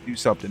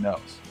something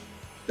else.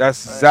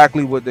 That's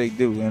exactly what they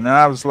do. And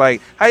I was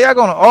like, how y'all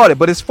gonna audit?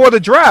 But it's for the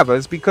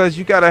drivers, because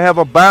you gotta have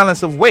a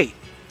balance of weight.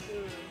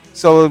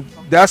 So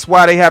that's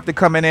why they have to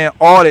come in and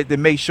audit to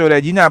make sure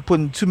that you're not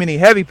putting too many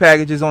heavy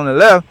packages on the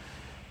left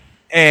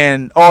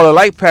and all the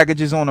light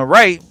packages on the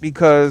right,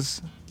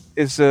 because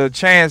it's a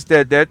chance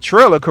that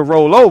trailer could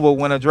roll over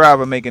when a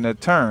driver making a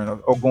turn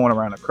or going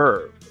around a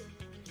curve.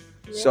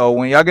 So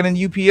when y'all get in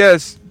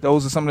UPS,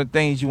 those are some of the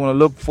things you want to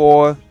look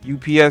for.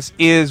 UPS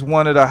is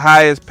one of the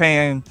highest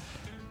paying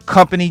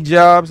company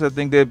jobs. I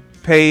think their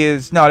pay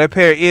is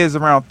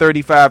around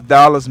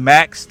 $35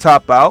 max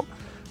top out.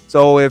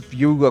 So if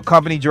you're a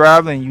company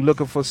driver and you're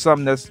looking for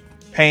something that's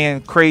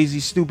paying crazy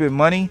stupid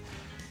money,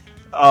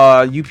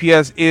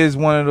 UPS is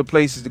one of the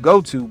places to go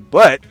to.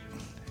 But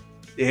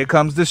here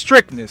comes the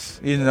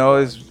strictness. You know,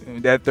 is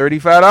that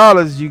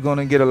 $35, you're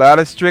gonna get a lot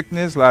of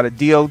strictness, a lot of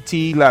DOT,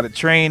 a lot of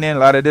training, a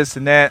lot of this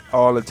and that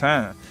all the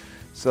time.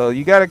 So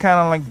you gotta kind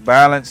of like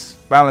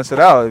balance it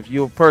out. If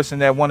you're a person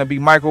that want to be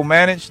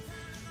micromanaged,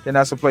 then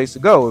that's a place to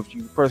go. If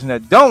you're a person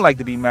that don't like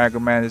to be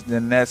micromanaged,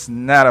 then that's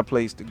not a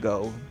place to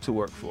go to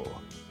work for.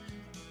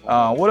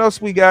 What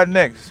else we got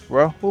next,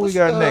 bro? We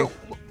got next?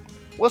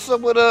 What's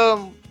up with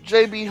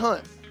JB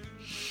Hunt?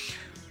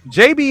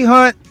 JB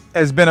Hunt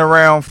has been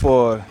around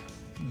for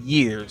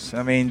years.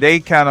 I mean, they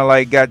kind of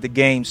like got the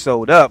game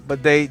sold up,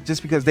 but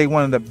just because they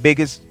one of the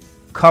biggest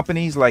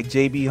companies like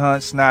JB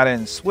Hunt, Snyder,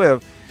 and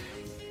Swift,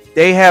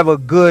 they have a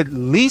good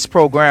lease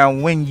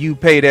program when you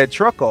pay that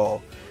truck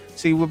off.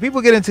 See, when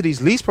people get into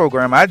these lease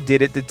programs, I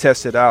did it to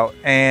test it out.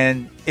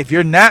 And if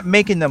you're not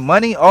making the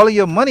money, all of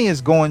your money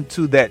is going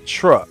to that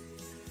truck.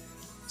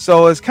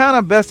 So it's kind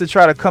of best to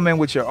try to come in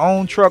with your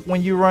own truck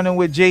when you're running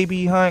with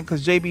JB Hunt,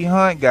 because JB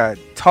Hunt got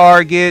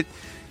Target,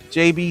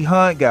 JB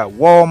Hunt got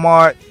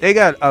Walmart. They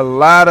got a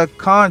lot of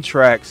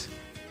contracts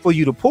for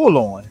you to pull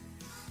on.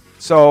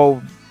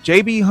 So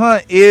JB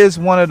Hunt is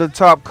one of the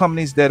top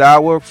companies that I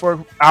work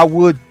for. I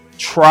would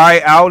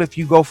try out if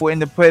you go for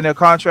independent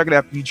contract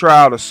after you try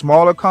out a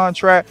smaller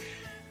contract,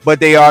 but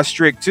they are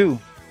strict too.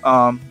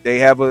 They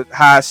have a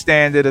high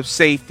standard of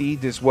safety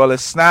as well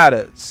as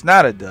Snyder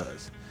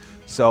does.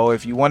 So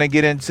if you want to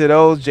get into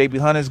those, JB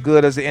Hunt is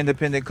good as an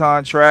independent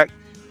contract.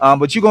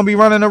 But you're going to be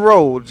running the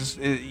road.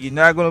 You're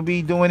not going to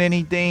be doing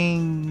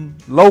anything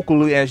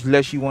locally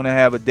unless you want to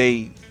have a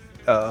day,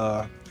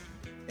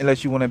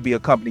 unless you want to be a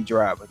company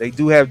driver. They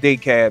do have day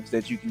cabs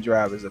that you can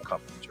drive as a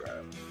company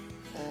driver.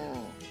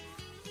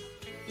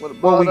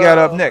 What we got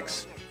up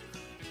next?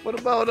 What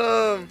about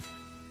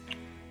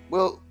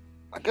well,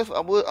 I guess I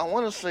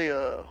want to say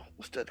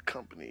what's that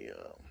company?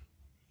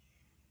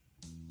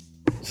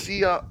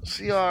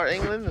 CR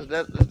England, is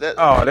that?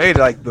 Oh, they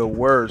like the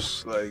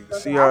worst. Like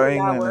CR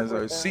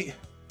England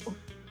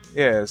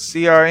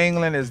CR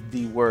England is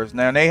the worst.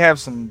 Now they have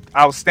some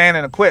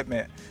outstanding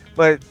equipment,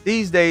 but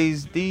these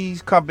days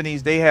these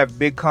companies, they have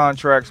big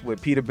contracts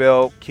with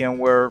Peterbilt,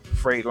 Kenworth,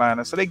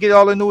 Freightliner, so they get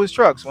all the newest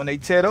trucks. When they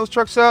tear those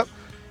trucks up,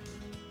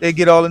 they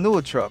get all the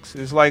newer trucks.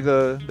 It's like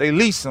they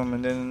lease them,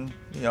 and then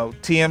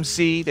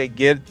TMC,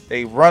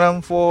 they run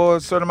them for a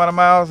certain amount of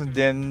miles, and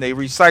then they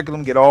recycle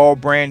them, get all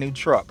brand new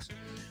trucks.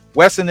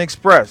 Western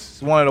Express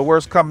is one of the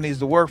worst companies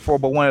to work for,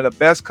 but one of the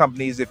best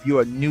companies if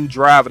you're a new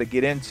driver to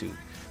get into.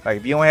 Like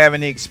if you don't have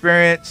any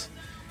experience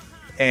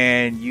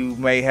and you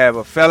may have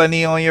a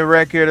felony on your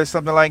record or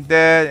something like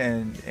that,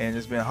 and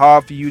it's been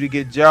hard for you to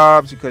get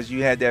jobs because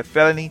you had that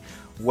felony,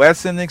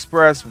 Western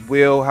Express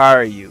will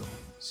hire you.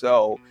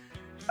 So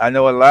I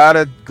know a lot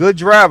of good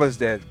drivers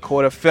that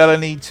caught a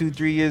felony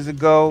 2-3 years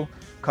ago.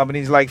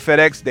 Companies like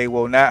FedEx, they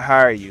will not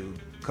hire you.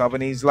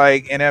 Companies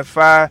like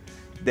NFI,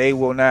 they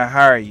will not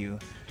hire you.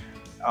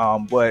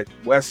 But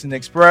Western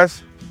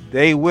Express,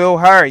 they will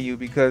hire you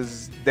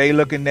because they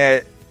looking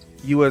at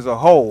you as a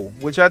whole,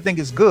 which I think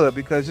is good,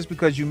 because just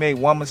because you made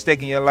one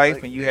mistake in your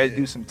life and you had to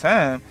do some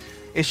time,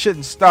 it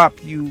shouldn't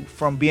stop you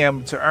from being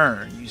able to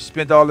earn. You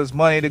spent all this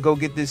money to go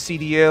get this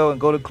CDL and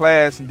go to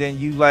class, and then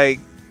you like,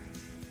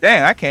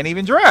 dang, I can't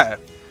even drive.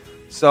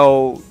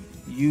 So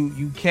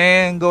you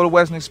can go to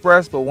Western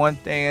Express, but one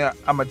thing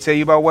I'm gonna tell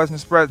you about Western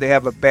Express, they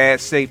have a bad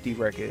safety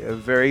record, a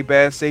very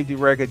bad safety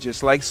record,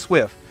 just like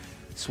Swift.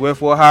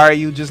 Swift will hire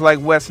you just like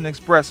Western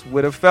Express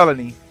with a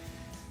felony,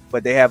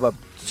 but they have a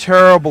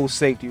terrible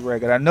safety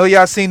record. I know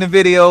y'all seen the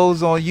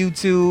videos on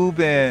YouTube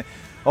and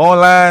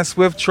online,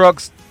 Swift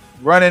trucks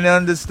running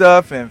under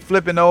stuff and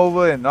flipping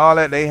over and all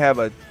that. They have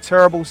a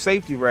terrible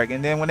safety record.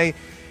 And then when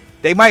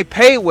they might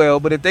pay well,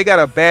 but if they got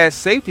a bad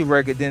safety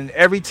record, then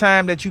every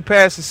time that you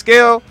pass the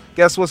scale,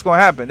 guess what's going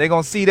to happen? They're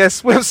going to see that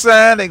Swift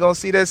sign, they're going to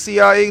see that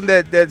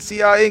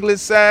CR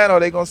English sign, or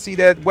they're going to see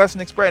that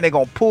Western Express, and they're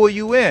going to pull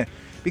you in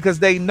because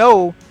they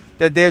know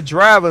that their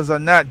drivers are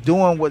not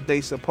doing what they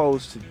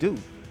supposed to do.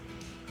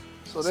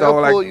 So they'll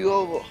pull you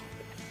over.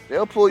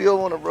 They'll pull you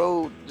over on the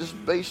road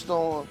just based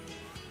on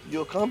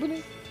your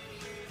company?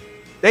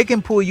 They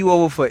can pull you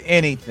over for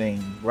anything,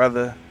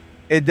 brother.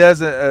 It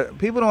doesn't.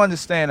 People don't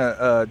understand.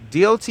 A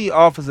DOT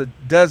officer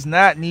does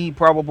not need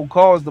probable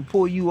cause to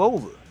pull you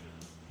over.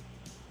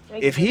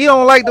 If he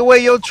don't like the way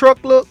your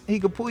truck look, he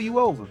could pull you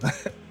over.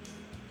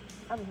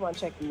 I just want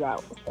to check you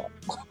out.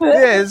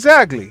 Yeah,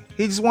 exactly.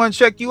 He just want to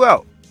check you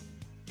out.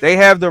 They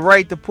have the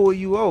right to pull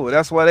you over.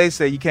 That's why they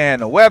say you can't have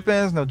no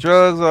weapons, no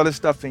drugs, all this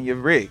stuff in your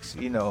rigs.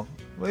 Well,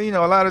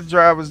 a lot of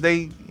drivers,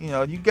 you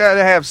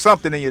gotta have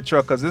something in your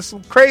truck because there's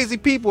some crazy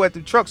people at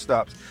the truck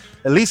stops.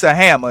 At least a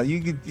hammer.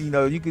 You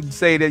could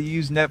say that you're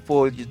using that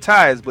for your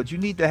tires, but you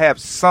need to have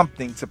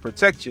something to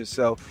protect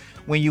yourself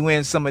when you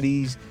in some of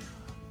these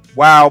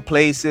wild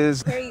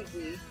places.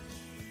 Crazy.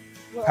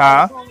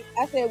 Huh?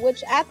 I said,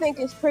 which I think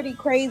is pretty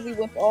crazy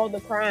with all the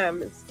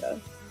crime and stuff.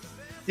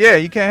 Yeah,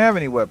 you can't have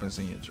any weapons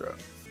in your truck.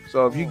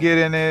 So if you get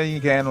in there,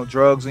 you can't have no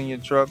drugs in your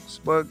trucks.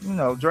 But,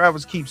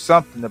 drivers keep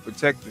something to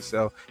protect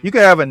yourself. You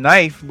can have a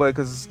knife, but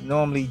because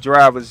normally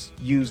drivers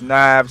use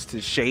knives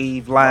to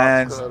shave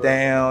lines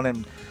down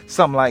and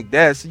something like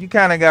that. So you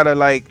kind of got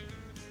to,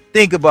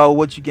 think about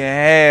what you can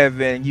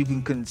have and you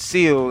can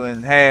conceal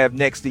and have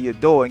next to your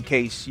door in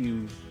case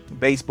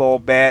baseball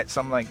bat,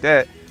 something like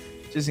that.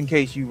 Just in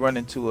case you run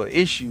into an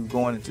issue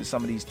going into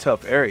some of these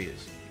tough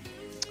areas.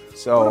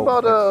 So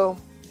what about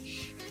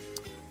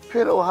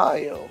Pitt,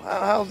 Ohio?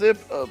 How's their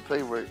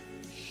pay rate?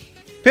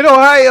 Pitt,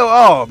 Ohio.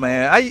 Oh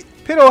man,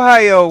 Pitt,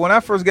 Ohio. When I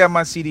first got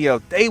my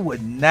CDL, they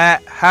would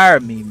not hire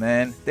me,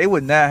 man. They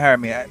would not hire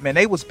me. Man,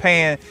 they was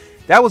paying.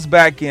 That was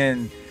back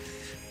in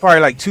probably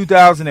like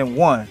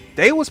 2001.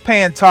 They was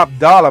paying top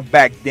dollar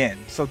back then.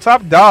 So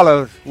top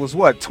dollar was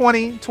what,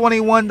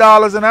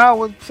 $21 an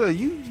hour. So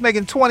you was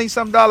making 20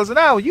 some dollars an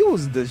hour. You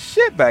was the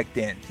shit back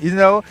then. You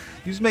know,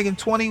 you was making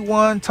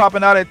 21,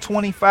 topping out at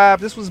 25.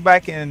 This was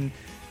back in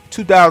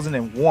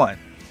 2001.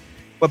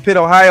 But Pitt,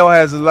 Ohio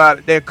has a lot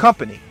of their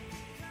company.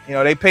 You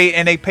know, they pay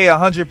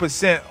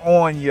 100%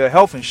 on your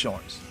health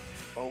insurance.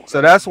 Okay. So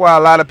that's why a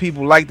lot of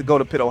people like to go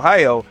to Pitt,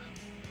 Ohio,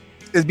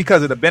 is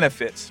because of the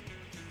benefits.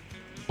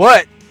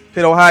 But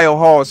Pitt, Ohio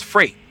hauls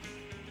freight,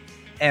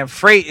 and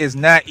freight is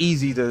not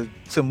easy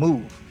to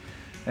move.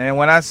 And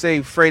when I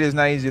say freight is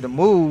not easy to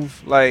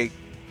move, like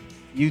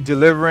you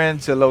delivering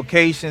to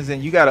locations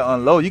and you got to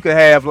unload. You could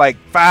have like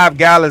 5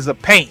 gallons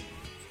of paint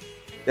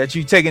that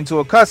you take into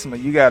a customer.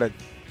 You got to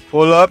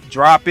pull up,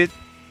 drop it,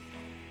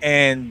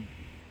 and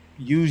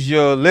use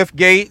your lift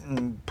gate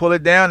and pull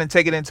it down and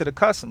take it into the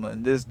customer,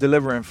 and just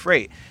delivering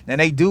freight. And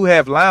they do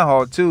have line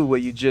haul too, where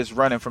you just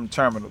running from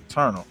terminal to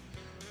terminal.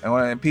 And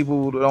when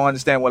people don't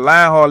understand what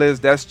line haul is,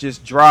 that's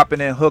just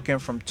dropping and hooking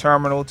from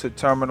terminal to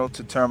terminal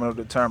to terminal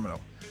to terminal.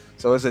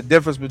 So it's a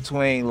difference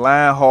between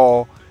line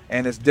haul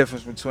and it's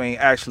difference between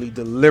actually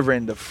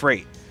delivering the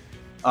freight.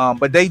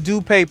 But they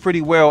do pay pretty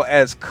well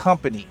as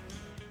company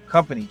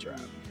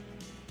drivers.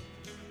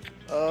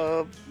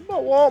 About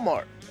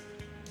Walmart.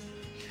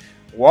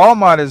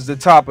 Walmart is the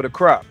top of the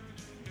crop,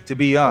 to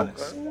be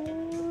honest.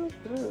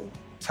 Okay.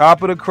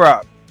 Top of the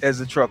crop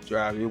as a truck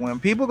driver. When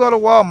people go to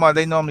Walmart,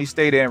 they normally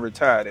stay there and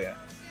retire there.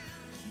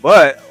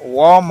 But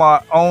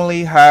Walmart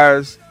only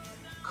hires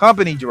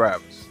company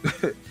drivers.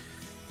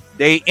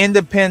 They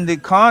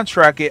independent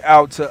contract it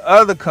out to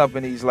other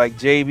companies like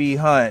JB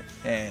Hunt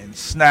and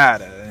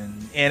Snyder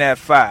and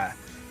NFI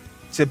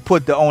to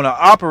put the owner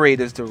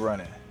operators to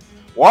run it.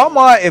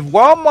 Walmart, if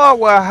Walmart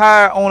will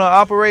hire owner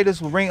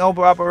operators, ring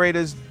owner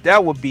operators,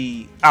 that would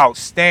be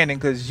outstanding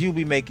because you'll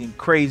be making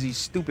crazy,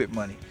 stupid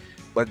money.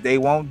 But they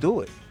won't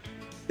do it.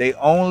 They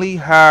only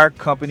hire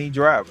company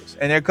drivers.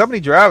 And their company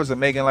drivers are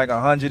making like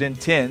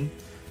 110,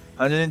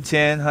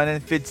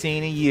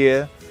 115 a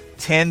year,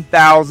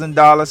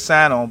 $10,000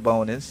 sign-on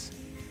bonus.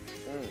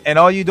 And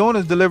all you're doing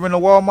is delivering to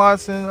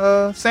Walmarts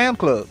and Sam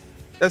Club.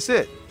 That's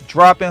it.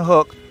 Drop and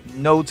hook,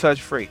 no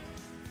touch freight.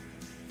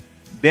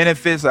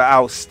 Benefits are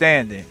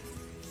outstanding,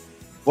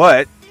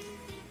 but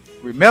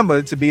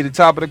remember, to be the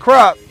top of the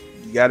crop,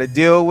 you got to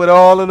deal with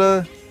all of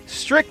the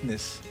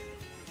strictness.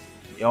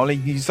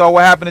 You saw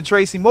what happened to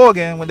Tracy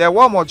Morgan with that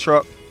Walmart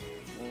truck.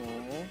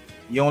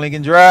 You only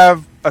can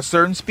drive a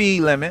certain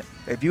speed limit.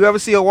 If you ever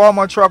see a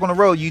Walmart truck on the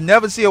road, you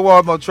never see a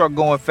Walmart truck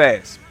going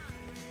fast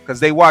because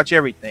they watch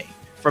everything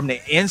from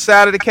the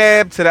inside of the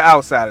cab to the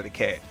outside of the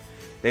cab.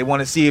 They want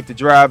to see if the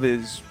driver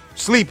is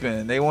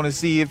sleeping. They want to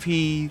see if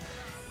he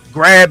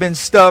grabbing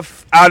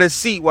stuff out of his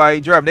seat while he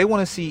driving. They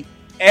want to see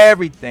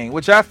everything,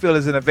 which I feel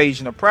is an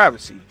invasion of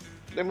privacy.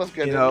 They must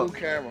get the new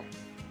camera.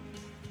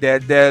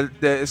 That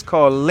it's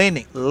called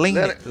Linux.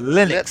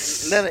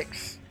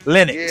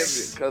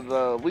 Yeah,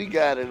 because we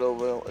got it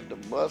over at the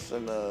bus,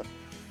 and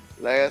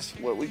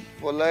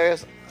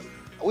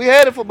we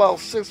had it for about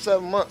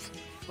 6-7 months.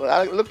 But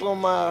I looked on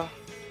my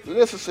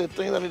list and said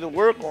things I need to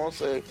work on.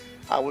 Said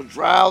I was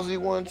drowsy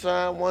one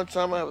time. One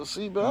time I have a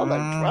seatbelt. I was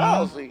like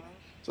drowsy.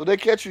 So they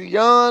catch you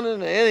yawning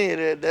and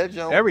any of that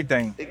junk.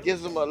 Everything. It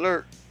gives them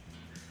alert.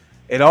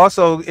 It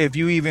also, if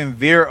you even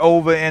veer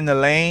over in the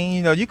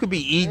lane, you could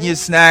be eating your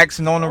snacks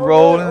and on the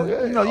road.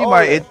 And,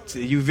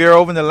 you veer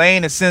over in the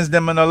lane, it sends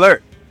them an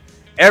alert.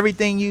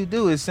 Everything you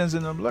do, it sends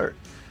an alert.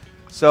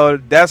 So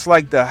that's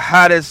like the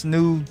hottest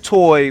new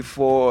toy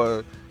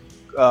for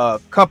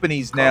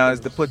companies now is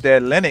to put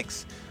that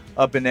Linux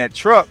up in that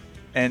truck,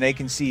 and they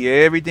can see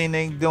everything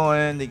they're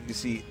doing. They can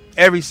see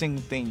every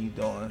single thing you're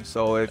doing.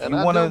 So if you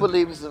want to, I do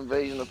believe it's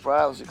invasion of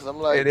privacy because I'm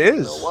like, it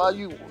is.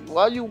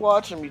 Why you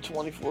watching me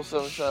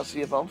 24/7 trying to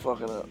see if I'm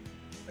fucking up?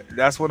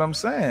 That's what I'm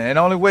saying. And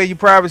the only way your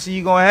privacy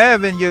you gonna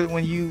have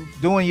when you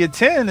doing your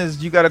 10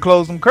 is you got to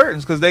close them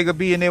curtains because they could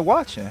be in there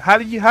watching. How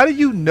do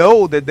you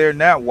know that they're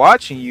not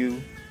watching you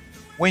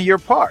when you're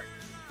parked?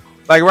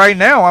 Like right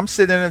now, I'm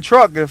sitting in a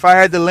truck. If I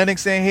had the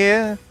Linux in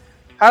here,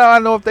 how do I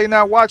know if they're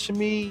not watching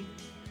me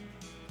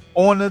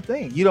on the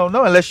thing? You don't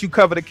know unless you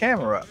cover the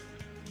camera up.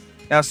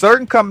 Now,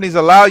 certain companies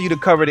allow you to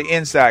cover the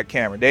inside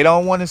camera. They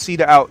don't want to see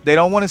They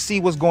don't want to see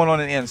what's going on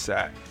the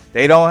inside.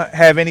 They don't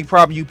have any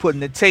problem you putting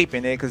the tape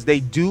in there because they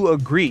do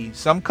agree.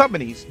 Some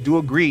companies do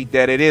agree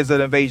that it is an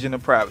invasion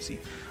of privacy.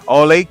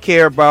 All they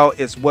care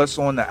about is what's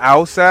on the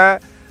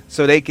outside,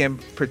 so they can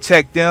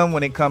protect them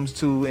when it comes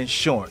to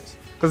insurance.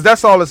 Because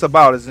that's all it's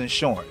about is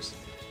insurance.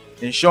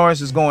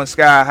 Insurance is going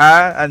sky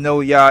high. I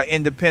know y'all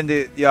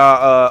independent,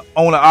 y'all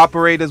owner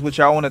operators with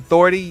your own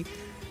authority.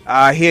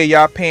 I hear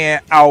y'all paying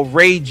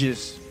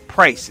outrageous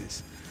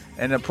prices.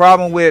 And the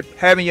problem with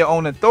having your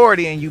own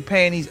authority and you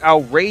paying these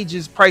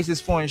outrageous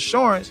prices for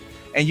insurance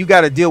and you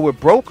got to deal with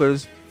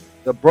brokers,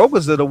 the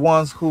brokers are the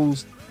ones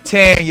who's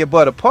tearing your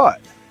butt apart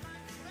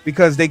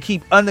because they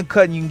keep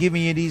undercutting you and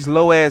giving you these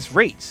low ass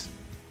rates.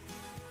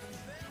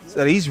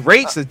 So these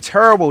rates are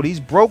terrible.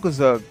 These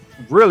brokers are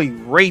really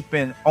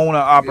raping owner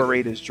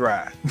operators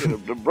dry.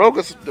 The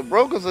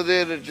brokers are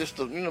there to just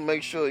to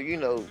make sure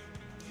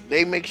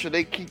they make sure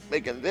they keep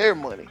making their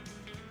money.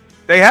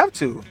 They have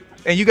to.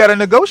 And you got to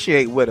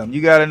negotiate with them.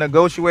 You got to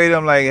negotiate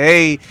them like,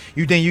 hey,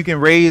 you think you can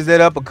raise that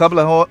up a couple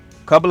of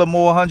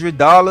more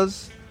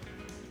 $100?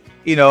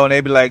 And they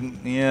be like,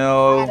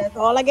 That's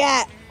all I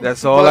got.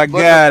 That's all I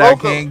got. I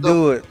can't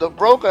do it. The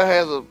broker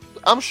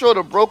I'm sure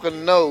the broker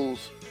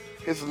knows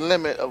his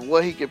limit of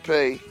what he can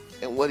pay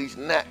and what he's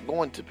not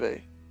going to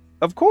pay.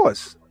 Of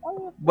course.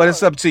 But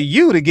it's up to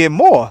you to get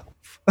more.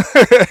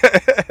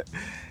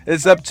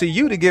 It's up to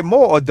you to get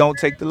more or don't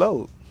take the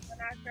load.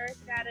 When I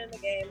first got in the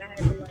game, I had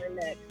to learn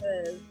that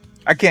because...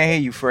 I can't hear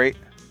you, Freight.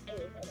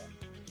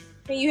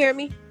 Can you hear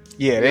me?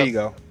 Yeah, there you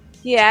go.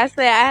 Yeah, I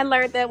said I had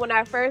learned that when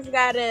I first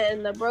got in,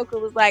 and the broker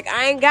was like,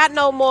 I ain't got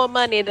no more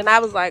money. And then I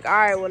was like, all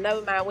right, well,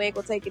 never mind. We ain't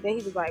going to take it. Then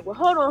he was like, well,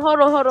 hold on.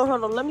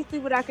 Let me see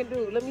what I can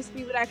do.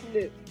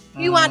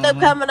 He wound up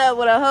coming up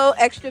with a whole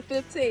extra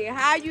 15.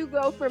 How you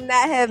go from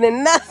not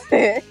having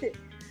nothing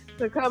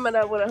to coming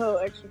up with a whole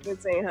extra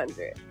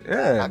 1,500?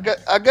 Yeah.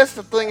 I guess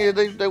the thing is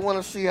they want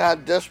to see how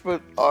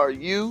desperate are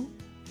you.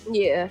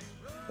 Yeah.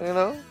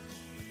 Well,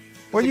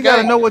 you got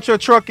to know what your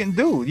truck can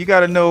do. You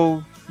got to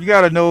know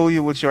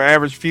what your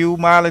average fuel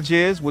mileage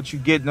is, what you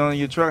getting on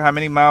your truck, how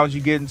many miles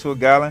you get into a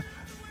gallon,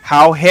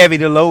 how heavy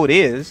the load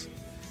is.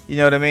 You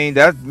know what I mean?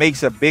 That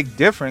makes a big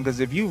difference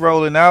because if you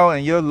rolling out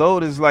and your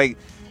load is like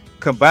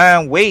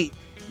combined weight,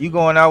 you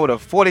going out with a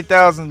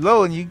 40,000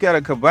 load and you got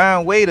a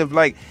combined weight of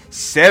like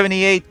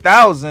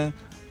 78,000.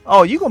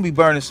 Oh, you're going to be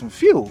burning some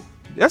fuel.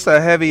 That's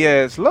a heavy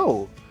ass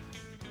load.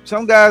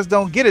 Some guys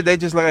don't get it. They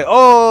just like,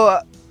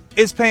 oh,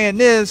 it's paying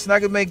this and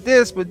I can make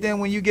this. But then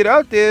when you get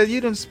out there,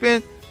 you done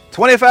spent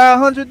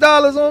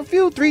 $2,500 on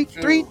fuel,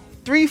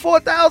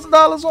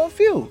 $4,000 on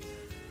fuel.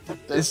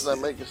 That's not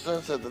making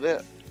sense after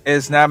that.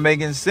 It's not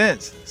making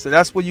sense. So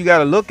that's what you got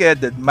to look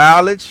at, the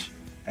mileage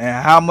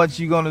and how much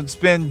you're going to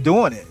spend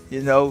doing it,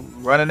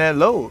 running that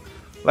load.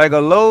 Like a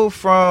load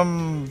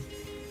from,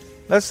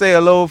 let's say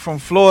a load from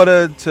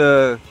Florida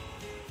to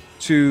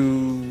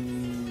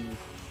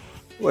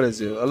what is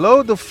it? A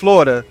load to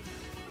Florida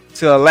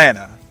to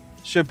Atlanta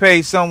should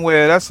pay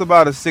somewhere. That's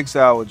about a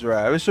 6-hour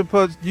drive.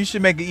 You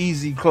should make it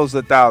easy, close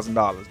to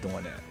 $1,000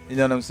 doing that. You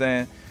know what I'm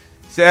saying?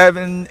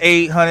 700,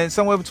 800,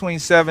 somewhere between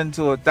 7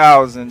 to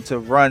 1,000 to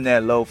run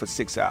that load for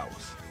 6 hours.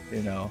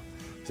 So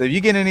if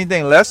you get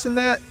anything less than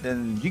that,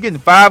 then you're getting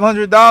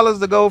 $500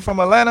 to go from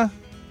Atlanta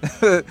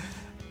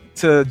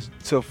to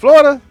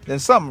Florida. Then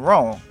something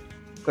wrong,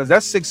 because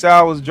that's 6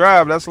 hours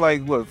drive. That's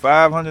like what,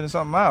 500 and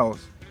something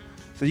miles.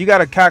 So you got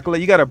to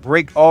calculate. You got to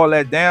break all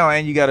that down,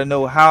 and you got to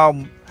know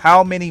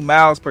how many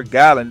miles per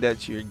gallon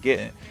that you're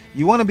getting.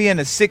 You want to be in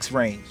the 6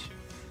 range,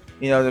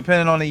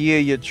 depending on the year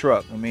of your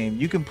truck. I mean,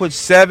 you can put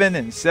 7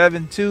 and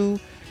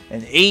 7.2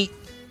 and 8,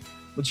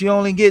 but you're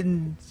only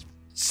getting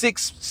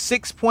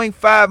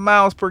 6.5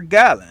 miles per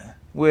gallon.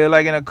 Where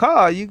like in a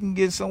car, you can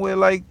get somewhere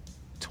like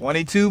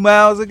 22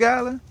 miles a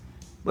gallon,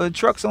 but the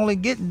truck's only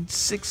getting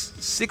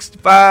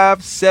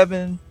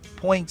 7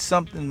 point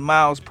something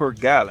miles per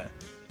gallon.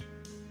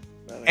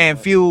 And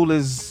fuel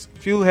has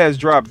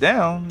dropped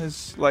down.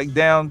 It's like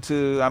down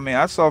to,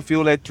 I saw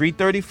fuel at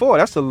 $3.34.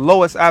 That's the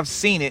lowest I've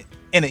seen it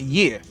in a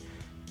year.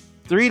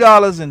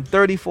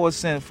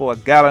 $3.34 for a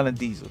gallon of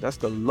diesel. That's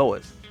the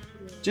lowest.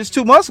 Just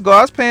 2 months ago,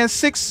 I was paying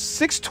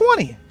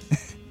 $6.20.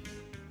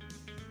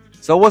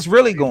 So what's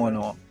really going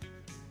on?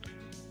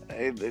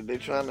 They're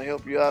trying to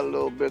help you out a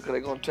little bit because they're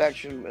going to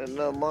tax you in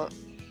another month.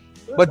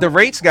 But the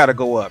rates got to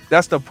go up.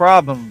 That's the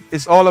problem.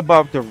 It's all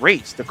about the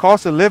rates. The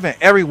cost of living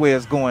everywhere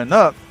is going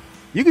up.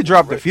 You could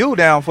drop the fuel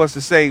down for us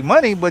to save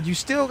money, but you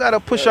still got to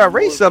push our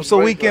rates up so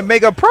we can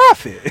make a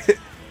profit.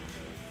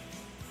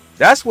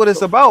 That's what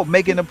it's about,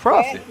 making a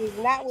profit.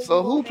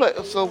 So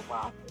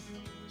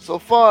so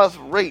far as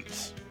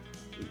rates,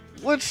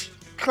 which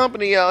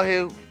company out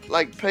here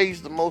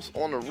pays the most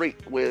on the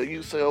rate where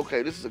you say,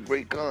 okay, this is a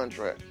great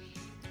contract?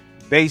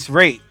 Base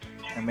rate.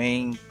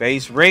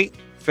 Base rate.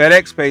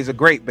 FedEx pays a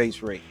great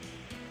base rate.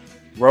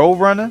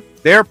 Roadrunner,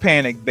 they're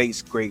paying a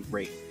base great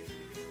rate.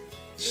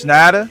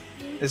 Schneider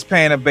is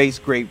paying a base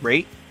great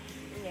rate.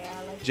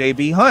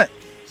 JB Hunt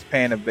is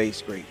paying a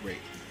base great rate.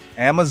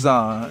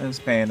 Amazon is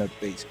paying a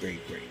base great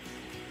rate.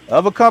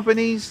 Other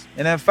companies,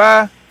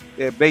 NFI,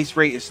 their base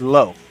rate is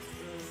low.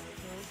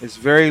 It's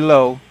very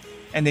low.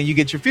 And then you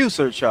get your fuel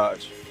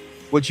surcharge.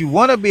 What you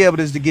want to be able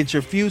to is to get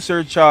your fuel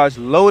surcharge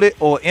loaded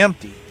or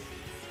empty.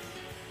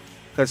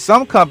 Because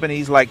some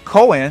companies like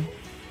Cohen,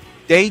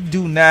 they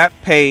do not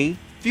pay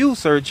fuel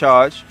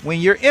surcharge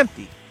when you're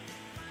empty.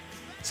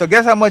 So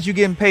guess how much you're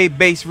getting paid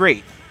base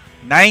rate?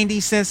 90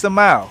 cents a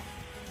mile.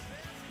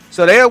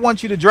 So they'll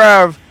want you to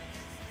drive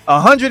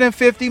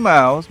 150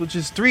 miles, which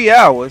is 3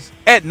 hours,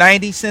 at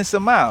 90 cents a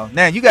mile.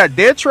 Now, you got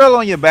their trail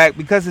on your back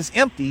because it's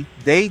empty.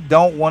 They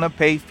don't want to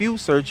pay fuel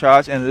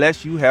surcharge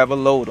unless you have a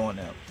load on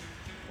them.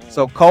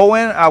 So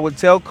Cohen, I would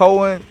tell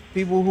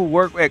people who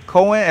work at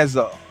Cohen as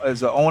an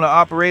owner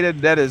operator,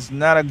 that is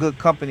not a good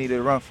company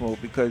to run for,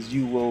 because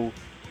you will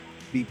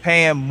be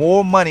paying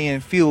more money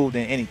in fuel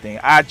than anything.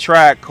 I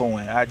tried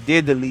Cohen. I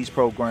did the lease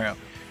program.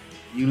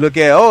 You look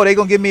at, oh, they're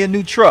gonna give me a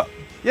new truck.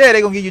 Yeah,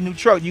 they're gonna give you a new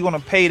truck. You're gonna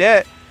pay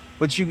that,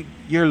 but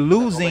you're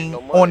losing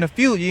on the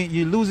fuel.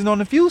 You're losing on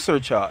the fuel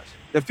surcharge.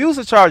 The fuel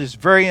surcharge is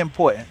very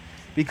important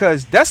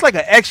because that's like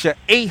an extra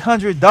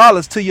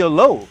 $800 to your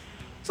load.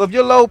 So if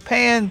your load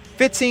paying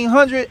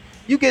 $1,500,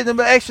 you get them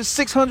an extra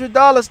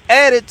 $600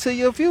 added to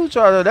your fuel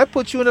charge. That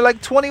puts you into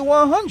like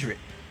 $2,100.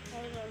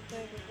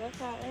 That's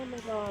how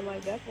Amazon,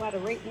 like, that's why the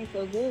rate be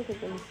so good,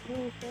 because the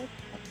fuel surcharge.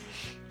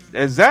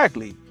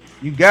 Exactly.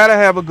 You gotta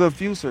have a good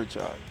fuel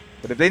surcharge.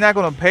 But if they're not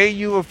gonna pay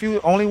you a fuel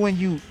only when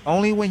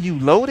you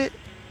load it,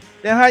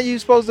 then how are you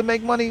supposed to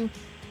make money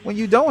when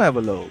you don't have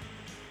a load?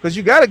 Because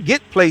you gotta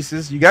get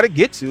places you gotta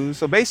get to.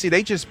 So basically,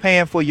 they just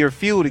paying for your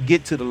fuel to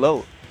get to the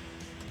load,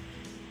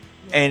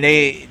 and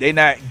they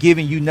not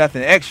giving you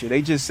nothing extra.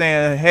 They just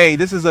saying, hey,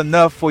 this is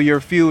enough for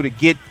your fuel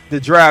to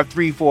drive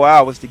 3-4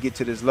 hours to get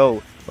to this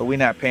load, but we're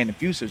not paying the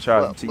fuel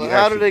surcharge until you.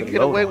 How do they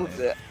get away with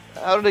that?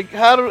 How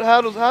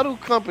do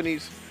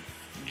companies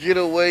get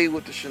away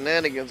with the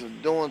shenanigans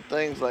of doing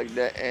things like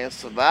that and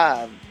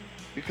survive?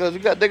 Because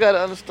they got to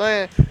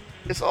understand,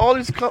 it's all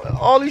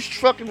these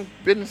trucking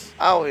business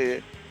out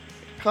here,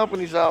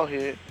 companies out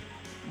here,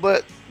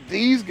 but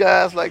these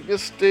guys like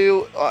this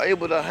still are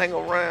able to hang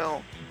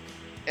around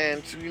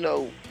and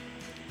to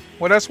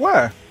Well, that's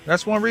why.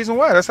 That's one reason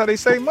why. That's how they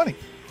save money.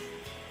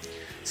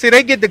 See,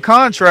 they get the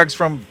contracts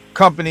from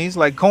companies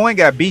like Cohen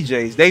got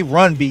BJ's. They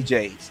run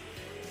BJ's.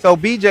 So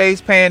BJ's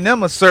paying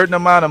them a certain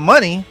amount of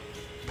money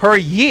per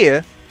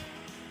year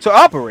to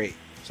operate.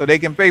 So they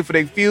can pay for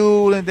their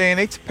fuel and then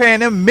they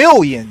paying them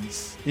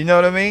millions. You know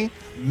what I mean?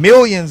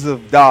 Millions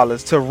of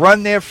dollars to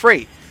run their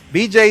freight.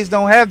 BJ's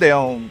don't have their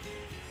own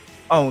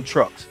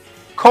trucks.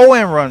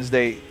 Cohen runs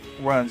their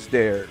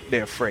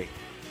freight.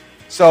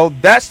 So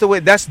that's the way.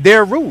 That's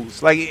their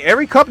rules. Like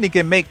every company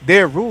can make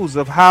their rules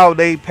of how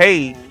they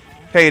pay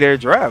their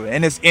driver,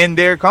 and it's in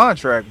their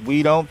contract.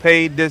 We don't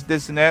pay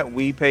this, and that.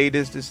 We pay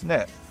this, and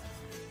that.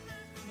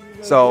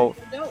 So,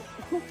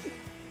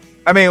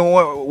 I mean,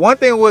 one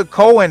thing with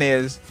Cohen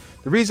is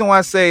the reason why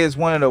I say it's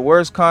one of the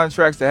worst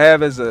contracts to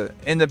have as an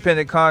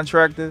independent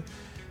contractor.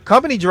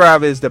 Company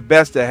driver is the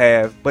best to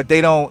have, but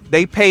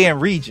they pay in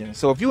region.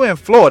 So if you're in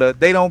Florida,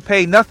 they don't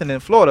pay nothing in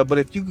Florida. But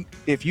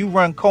if you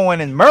run Cohen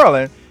in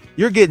Maryland,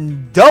 you're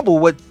getting double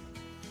what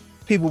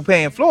people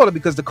pay in Florida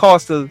because the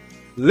cost of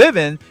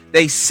living,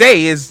 they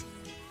say, is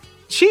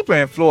cheaper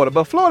in Florida,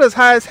 but Florida's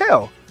high as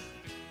hell.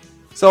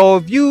 So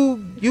if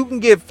you can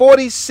get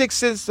 46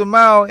 cents a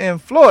mile in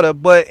Florida,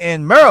 but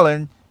in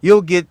Maryland,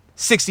 you'll get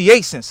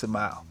 68 cents a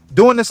mile.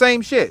 Doing the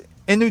same shit.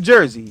 In New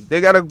Jersey, they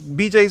got a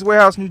BJ's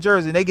Warehouse, New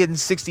Jersey, and they getting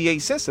 68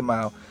 cents a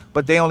mile,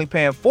 but they only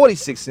paying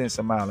 46 cents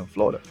a mile in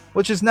Florida,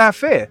 which is not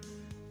fair.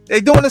 They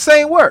doing the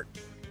same work.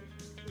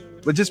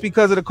 But just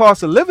because of the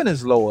cost of living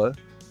is lower,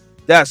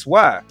 that's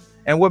why.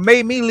 And what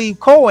made me leave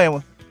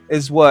Cohen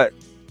is what?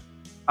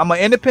 I'm an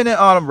independent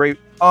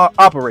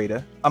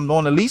operator. I'm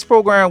on the lease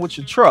program with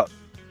your truck.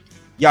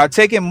 Y'all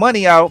taking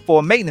money out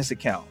for a maintenance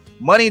account.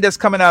 Money that's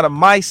coming out of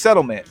my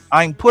settlement.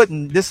 I'm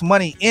putting this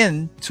money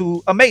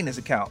into a maintenance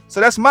account. So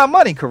that's my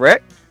money,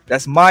 correct?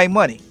 That's my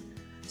money.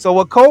 So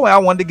with Cohen, I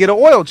wanted to get an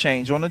oil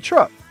change on the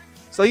truck.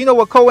 So you know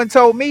what Cohen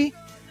told me?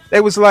 They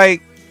was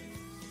like,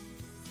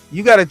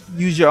 you got to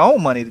use your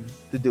own money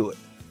to do it.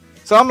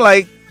 So I'm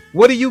like,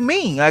 what do you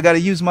mean? I got to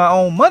use my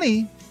own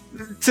money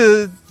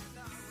to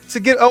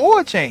get an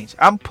oil change.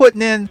 I'm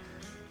putting in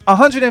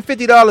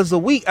 $150 a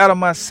week out of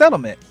my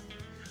settlement.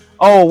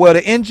 Oh, well,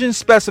 the engine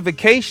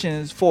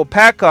specifications for a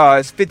pack car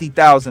is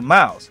 50,000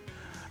 miles.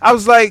 I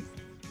was like,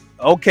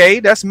 okay,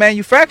 that's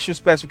manufacturer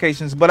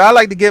specifications, but I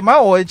like to get my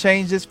oil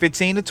changed is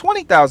 15 to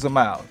 20,000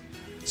 miles.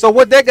 So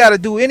what that got to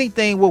do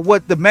anything with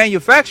what the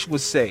manufacturer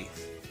say?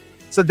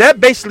 So that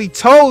basically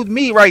told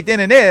me right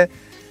then and there,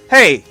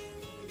 hey,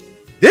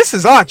 this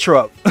is our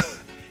truck.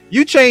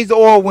 You change the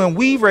oil when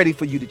we ready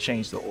for you to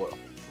change the oil.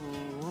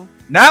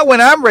 Not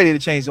when I'm ready to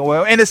change the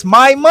oil. And it's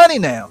my money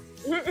now.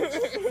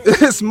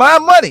 It's my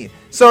money.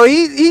 So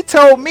he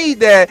told me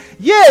that,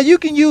 yeah, you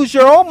can use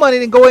your own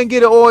money and go and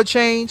get an oil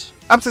change.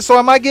 I'm saying, so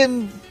am I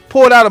getting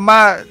pulled out of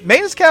my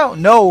maintenance account?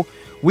 No,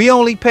 we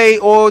only pay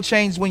oil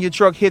change when your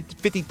truck hit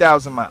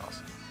 50,000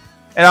 miles.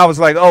 And I was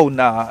like, oh,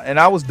 nah. And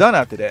I was done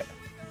after that.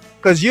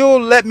 Because you'll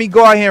let me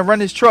go out here and run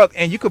this truck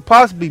and you could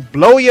possibly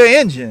blow your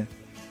engine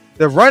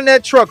to run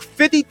that truck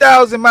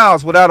 50,000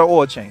 miles without an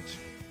oil change.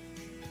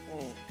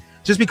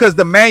 Just because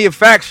the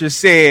manufacturer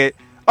said,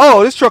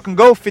 oh, this truck can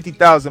go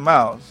 50,000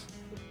 miles.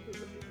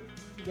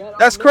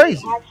 That's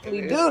crazy.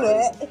 Actually do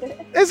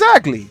that.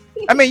 Exactly.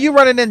 I mean, you're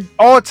running in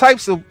all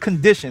types of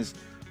conditions.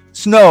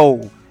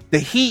 Snow. The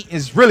heat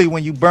is really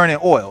when you burning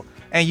oil.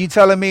 And you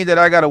telling me that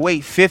I got to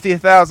wait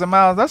 50,000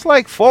 miles? That's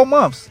like 4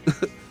 months.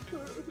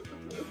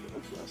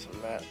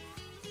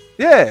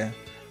 Yeah.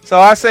 So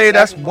I say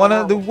that's one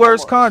of the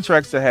worst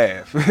contracts to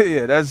have.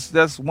 Yeah,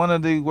 that's one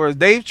of the worst.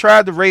 They've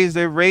tried to raise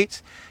their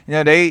rates. You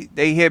know,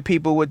 they hit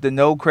people with the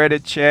no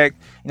credit check.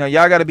 You know,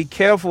 y'all got to be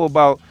careful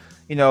about,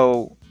 you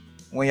know,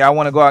 when y'all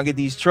want to go out and get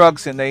these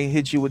trucks and they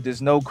hit you with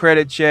this no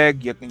credit check,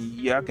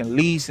 y'all can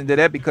lease and do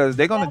that because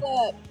they're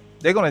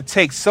gonna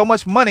take so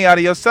much money out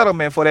of your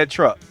settlement for that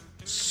truck.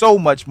 So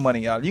much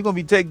money out. You're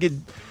gonna be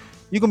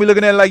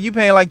looking at it like you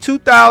paying like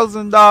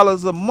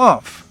 $2,000 a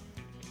month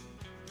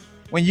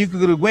when you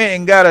could have went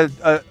and got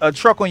a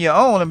truck on your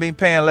own and been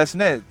paying less than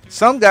that.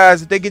 Some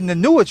guys, if they getting the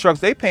newer trucks,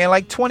 they paying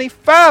like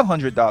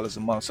 $2,500 a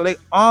month. So they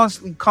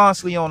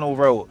constantly on the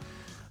road.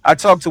 I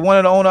talked to one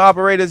of the owner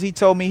operators. He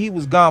told me he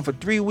was gone for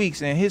 3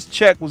 weeks and his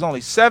check was only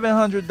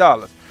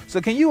 $700.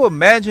 So can you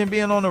imagine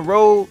being on the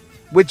road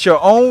with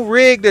your own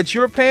rig that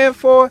you're paying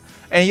for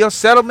and your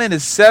settlement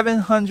is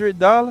 $700?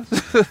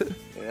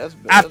 Yeah, that's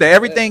bad. After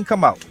everything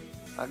come out.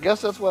 I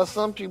guess that's why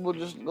some people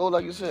just go,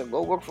 like you said,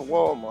 go work for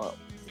Walmart.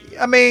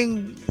 I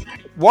mean,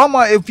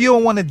 Walmart, if you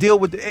don't want to deal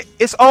with it,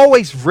 it's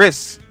always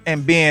risks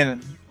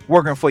in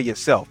working for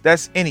yourself.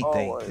 That's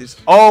anything. Always. It's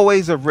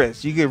always a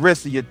risk. You get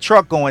risk of your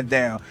truck going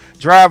down,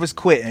 drivers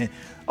quitting,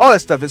 all that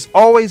stuff. It's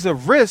always a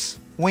risk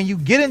when you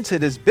get into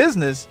this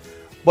business,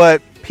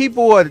 but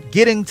people are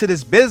getting to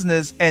this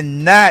business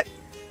and not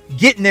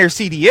getting their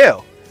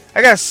CDL.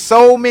 I got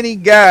so many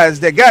guys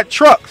that got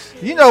trucks.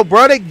 You know,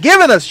 bro, they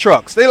giving us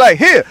trucks. They like,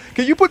 here,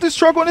 can you put this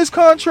truck on this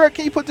contract?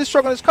 Can you put this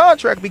truck on this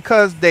contract?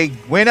 Because they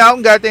went out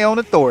and got their own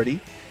authority.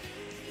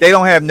 They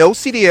don't have no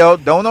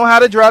CDL, don't know how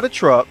to drive the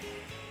truck,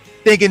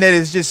 thinking that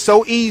it's just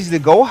so easy to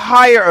go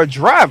hire a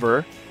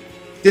driver.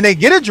 Then they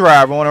get a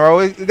driver on the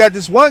road. We got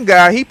this one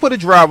guy, he put a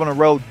driver on the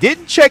road,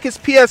 didn't check his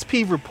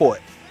PSP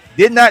report.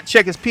 Did not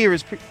check his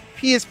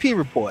PSP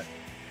report.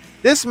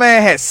 This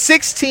man had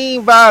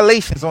 16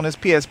 violations on his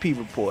PSP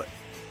report.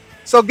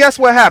 So guess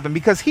what happened?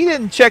 Because he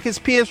didn't check his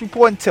PS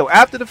report until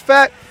after the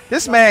fact,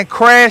 this man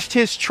crashed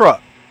his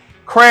truck.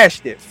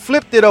 Crashed it,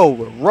 flipped it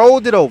over,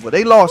 rolled it over.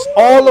 They lost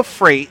all the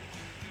freight.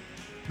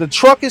 The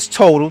truck is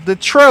totaled. The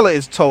trailer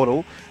is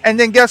totaled. And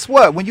then guess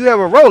what? When you have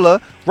a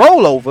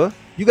rollover,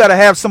 you got to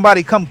have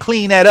somebody come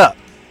clean that up.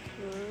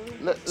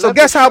 So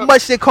guess how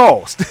much it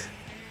cost?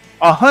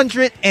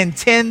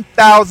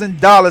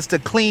 $110,000 to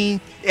clean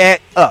that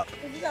up.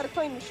 You gotta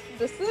clean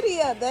the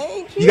city up. They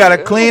ain't cheap. You got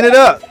to clean it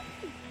up.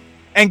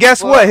 And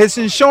guess what? His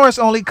insurance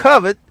only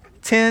covered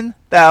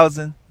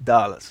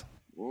 $10,000.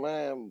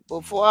 Man,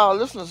 but for our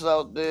listeners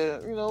out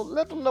there,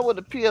 let them know what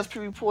the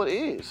PSP report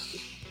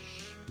is.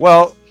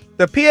 Well,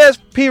 the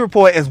PSP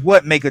report is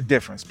what make a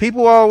difference.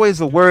 People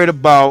always are worried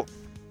about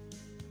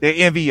their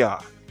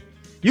MVR.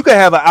 You could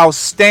have an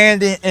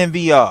outstanding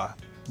MVR.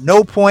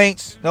 No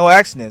points, no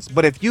accidents.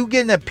 But if you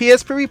get in a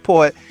PSP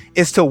report,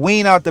 it's to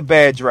wean out the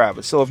bad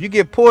drivers. So if you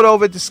get pulled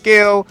over at the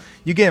scale,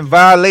 you getting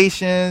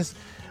violations,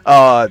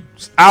 out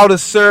of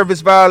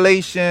service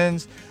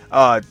violations,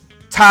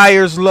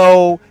 tires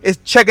low, it's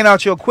checking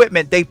out your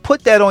equipment. They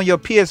put that on your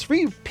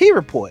PSP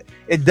report.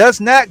 It does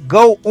not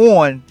go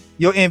on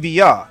your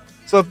MVR.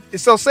 So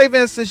say for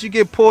instance you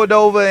get pulled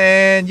over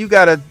and you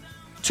got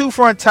two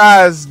front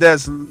tires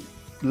that's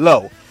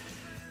low.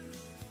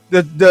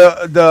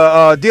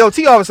 The DOT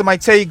officer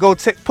might tell you go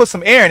put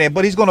some air in it,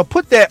 but he's going to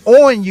put that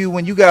on you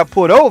when you got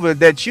pulled over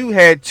that you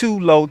had two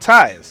low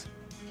tires.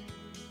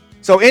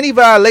 So any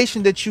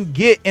violation that you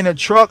get in a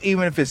truck,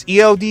 even if it's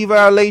ELD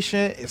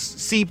violation, it's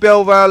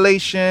seatbelt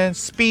violation,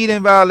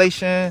 speeding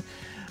violation,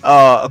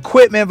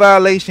 equipment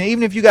violation,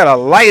 even if you got a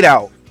light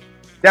out,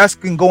 that's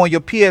can go on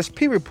your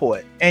PSP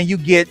report and you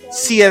get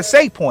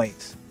CSA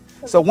points.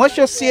 So once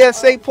your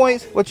CSA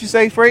points, what you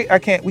say, Freight?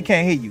 We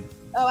can't hear you.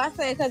 Oh, I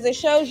say because it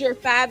shows your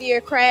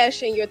 5-year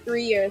crash and your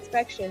 3-year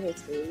inspection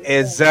history.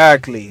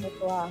 Exactly.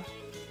 Wow.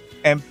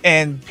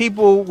 And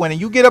people, when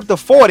you get up to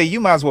 40, you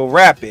might as well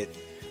wrap it.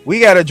 We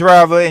got a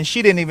driver and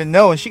she didn't even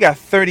know, and she got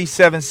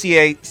 37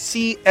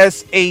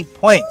 CSA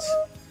points.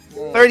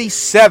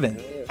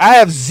 37. I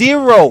have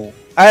zero.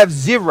 I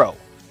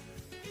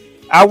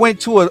went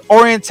to an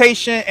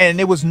orientation and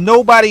there was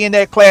nobody in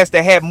that class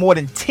that had more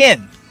than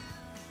 10.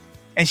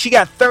 And she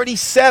got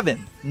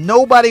 37.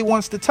 Nobody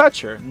wants to touch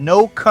her.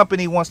 No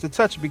company wants to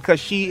touch her because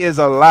she is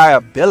a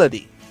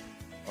liability.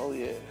 Oh,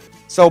 yeah.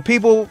 So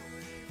people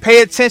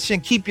pay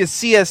attention. Keep your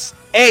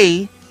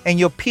CSA and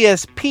your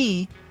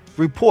PSP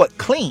report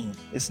clean.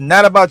 It's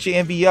not about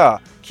your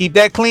MVR. Keep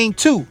that clean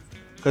too.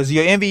 Because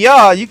your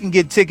MVR, you can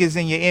get tickets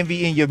in your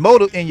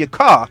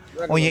car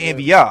on your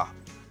MVR.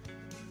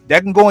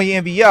 That can go on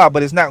your MVR,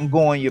 but it's not going to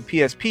go on your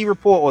PSP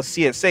report or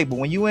CSA. But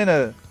when you in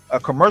a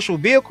commercial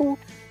vehicle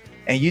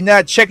and you're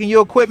not checking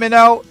your equipment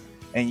out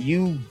and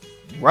you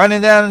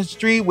running down the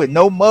street with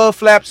no mud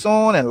flaps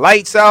on and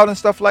lights out and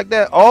stuff like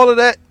that, all of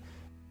that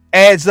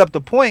adds up to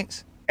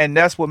points, and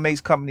that's what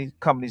makes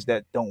companies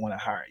that don't want to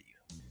hire you.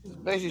 It's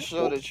basically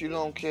show that you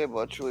don't care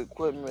about your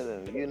equipment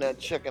and you're not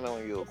checking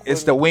on your equipment.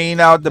 It's to wean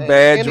out the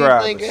bad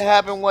drivers. Anything can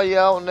happen while you're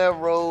out on that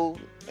road,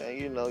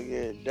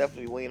 and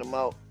definitely wean them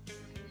out.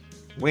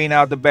 Wean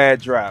out the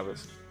bad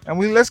drivers. And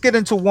let's get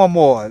into one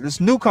more. This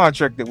new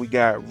contract that we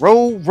got,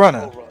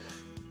 Roadrunner.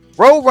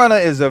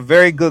 Roadrunner is a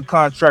very good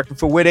contractor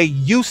for where they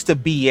used to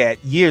be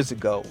at years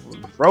ago.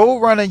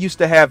 Roadrunner used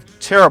to have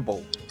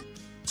terrible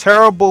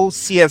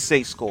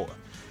CSA score.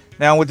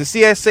 Now, with the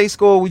CSA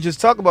score, we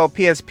just talked about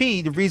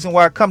PSP. The reason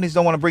why companies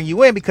don't want to bring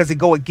you in because they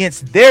go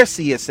against their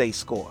CSA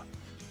score.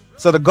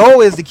 So the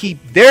goal is to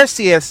keep their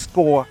CS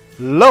score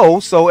low,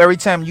 so every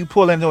time you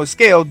pull into a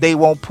scale, they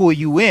won't pull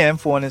you in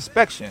for an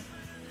inspection.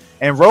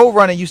 And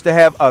Roadrunner used to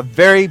have a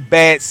very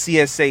bad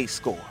CSA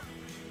score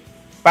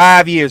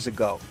 5 years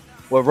ago.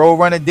 What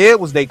Roadrunner did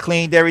was they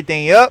cleaned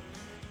everything up.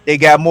 They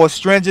got more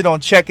stringent on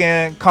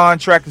checking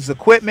contractors'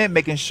 equipment,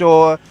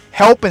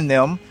 helping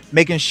them,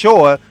 making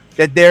sure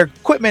that their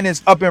equipment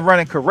is up and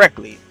running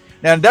correctly.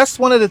 Now, that's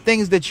one of the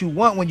things that you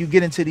want when you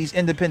get into these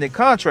independent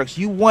contracts.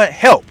 You want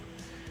help.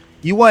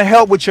 You want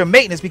help with your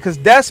maintenance because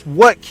that's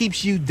what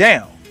keeps you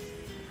down.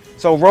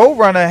 So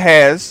Roadrunner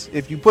has,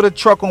 if you put a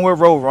truck on with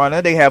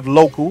Roadrunner, they have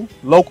local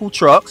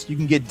trucks. You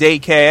can get day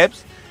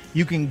cabs,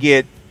 you can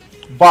get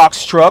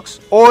box trucks,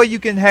 or you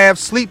can have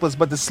sleepers.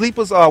 But the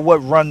sleepers are what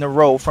run the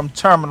road from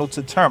terminal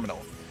to terminal.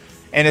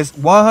 And it's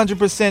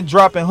 100%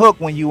 drop and hook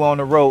when you on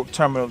the road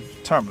terminal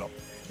to terminal.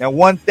 Now,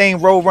 one thing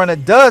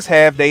Roadrunner does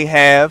have, they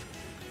have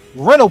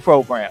rental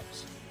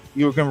programs.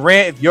 You can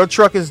rent, if your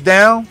truck is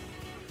down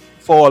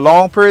for a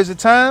long periods of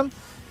time,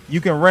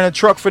 you can rent a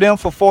truck for them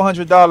for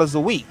 $400 a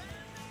week.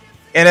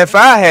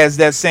 NFI has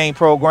that same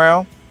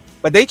program,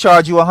 but they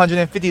charge you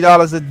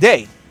 $150 a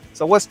day.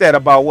 So what's that,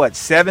 about what,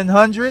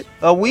 $700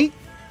 a week?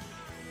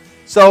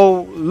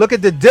 So look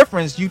at the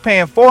difference. You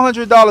paying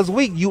 $400 a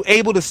week, you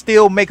able to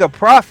still make a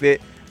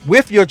profit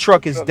with your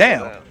truck is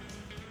down.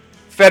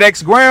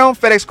 FedEx Ground,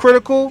 FedEx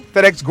Critical,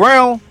 FedEx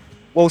Ground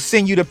will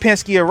send you to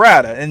Penske and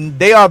Ryder, and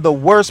they are the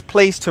worst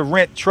place to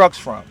rent trucks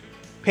from.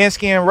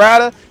 Penske and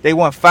Ryder, they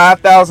want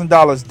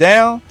 $5,000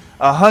 down,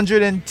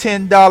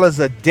 $110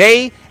 a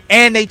day,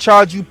 and they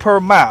charge you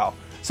per mile.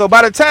 So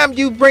by the time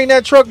you bring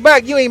that truck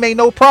back, you ain't made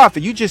no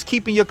profit. You just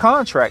keeping your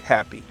contract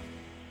happy.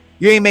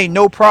 You ain't made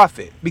no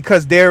profit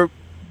because their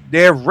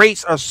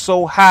rates are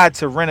so high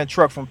to rent a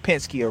truck from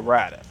Penske or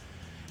Ryder.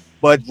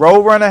 But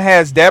Roadrunner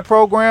has that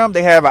program.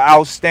 They have an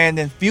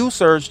outstanding fuel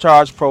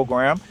surcharge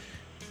program.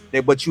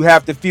 But you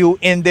have to fuel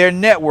in their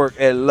network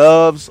at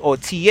Love's or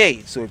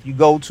TA. So if you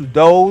go to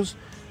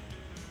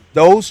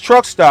those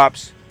truck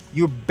stops,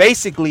 you're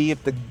basically,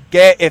 if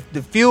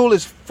the fuel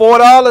is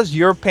 $4,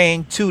 you're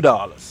paying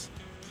 $2.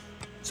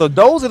 So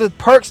those are the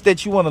perks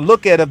that you want to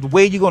look at of the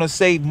way you're going to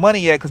save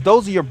money at, because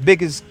those are your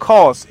biggest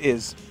costs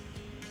is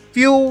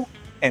fuel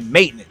and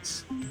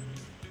maintenance.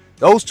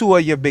 Those two are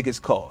your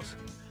biggest costs.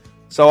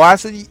 So I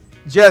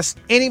suggest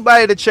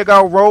anybody to check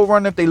out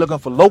Roadrunner if they're looking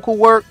for local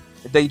work,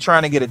 if they're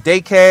trying to get a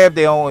day cab,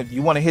 if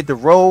you want to hit the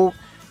road,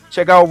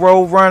 check out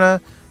Roadrunner.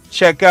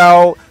 Check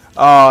out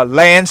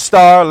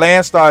Landstar.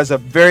 Landstar is a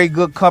very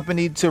good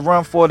company to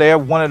run for. They're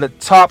one of the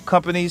top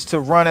companies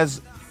to run,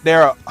 as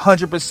they're a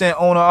 100%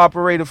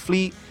 owner-operator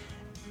fleet.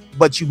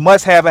 But you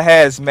must have a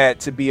hazmat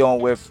to be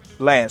on with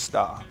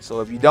Landstar.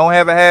 So if you don't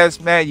have a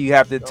hazmat, you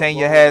have to obtain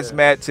your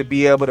hazmat to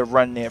be able to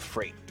run their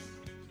freight.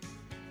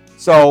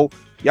 So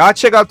y'all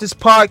check out this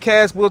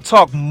podcast. We'll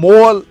talk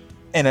more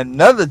in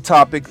another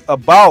topic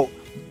about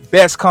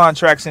best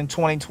contracts in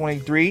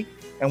 2023.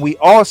 And we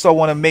also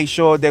want to make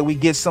sure that we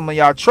get some of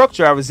y'all truck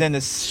drivers in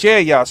to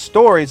share y'all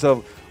stories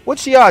of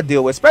what y'all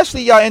deal with,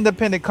 especially y'all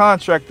independent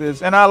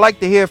contractors. And I like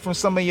to hear from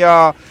some of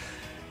y'all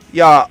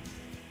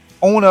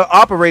owner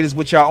operators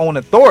with your own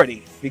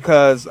authority,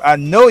 because I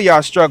know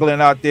y'all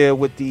struggling out there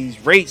with these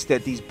rates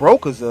that these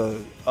brokers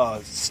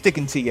are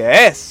sticking to your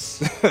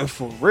ass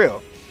for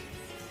real.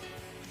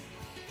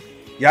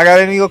 Y'all got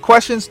any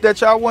questions that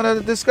y'all want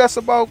to discuss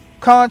about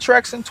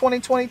contracts in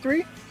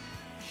 2023?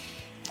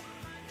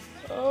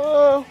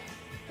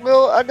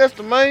 Well, I guess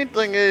the main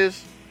thing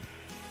is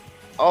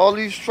all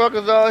these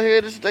truckers out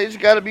here, they just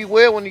got to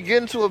beware when you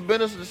get into a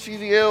business of the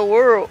CDL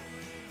world.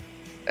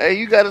 Hey,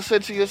 you got to say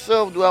to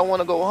yourself, do I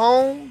want to go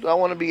home? Do I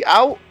want to be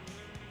out?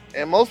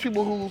 And most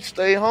people who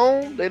stay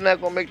home, they're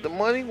not going to make the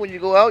money. When you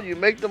go out, you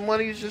make the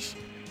money. It's just,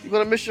 you're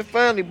going to miss your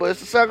family. But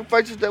it's the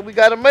sacrifices that we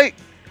got to make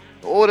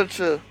in order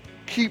to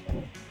keep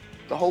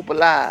the hope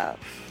alive.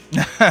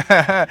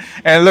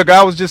 And look,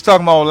 I was just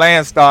talking about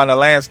Landstar, and the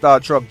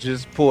Landstar truck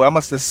just pulled. I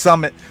must have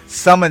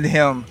summoned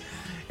him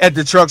at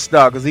the truck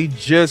stop because he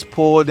just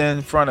pulled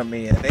in front of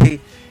me. And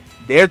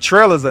their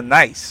trailers are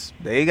nice.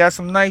 They got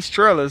some nice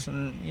trailers,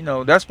 and you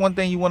know that's one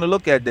thing you want to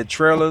look at. The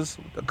trailers,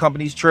 the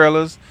company's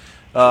trailers,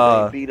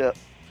 They beat up.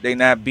 they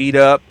not beat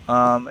up.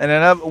 And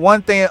another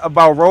one thing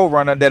about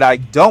Roadrunner that I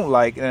don't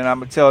like, and I'm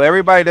gonna tell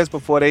everybody this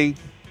before they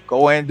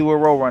go and do a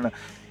Roadrunner.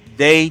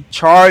 They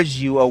charge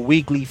you a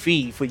weekly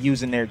fee for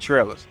using their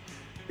trailers.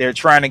 They're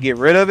trying to get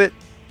rid of it.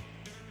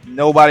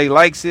 Nobody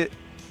likes it,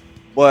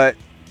 but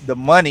the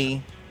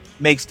money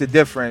makes the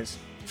difference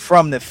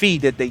from the fee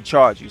that they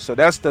charge you. So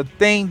that's the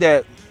thing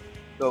that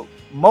the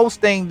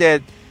most thing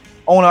that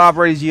owner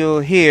operators you'll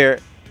hear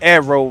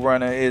at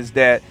Roadrunner is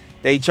that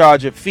they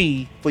charge a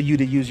fee for you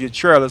to use your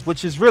trailers,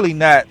 which is really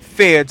not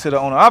fair to the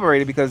owner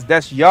operator because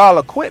that's y'all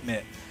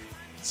equipment.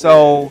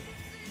 So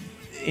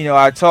you know,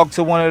 I talked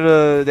to one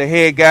of the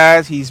head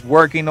guys. He's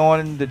working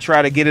on to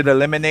try to get it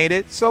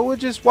eliminated. So we'll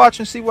just watch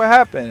and see what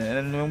happened.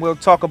 And we'll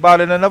talk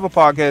about it in another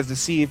podcast to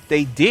see if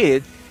they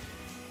did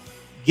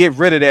get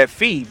rid of that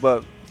fee. But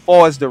as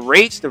far as the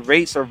rates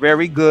are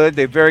very good.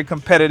 They're very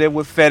competitive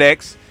with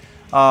FedEx.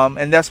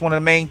 And that's one of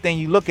the main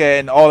things you look at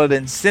in all of the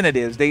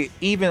incentives. They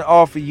even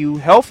offer you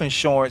health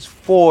insurance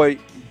for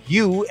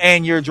you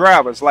and your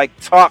drivers, like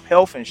top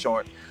health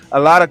insurance. A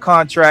lot of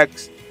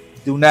contracts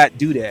do not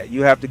do that.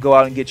 You have to go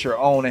out and get your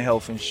own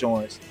health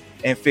insurance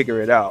and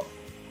figure it out.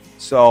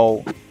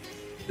 So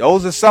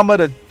those are some of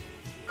the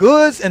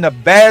goods and the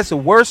bads, the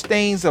worst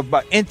things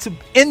about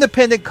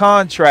independent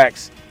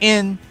contracts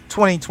in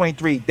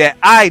 2023 that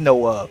I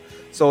know of.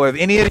 So if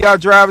any of y'all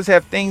drivers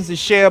have things to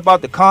share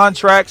about the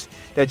contracts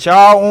that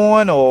y'all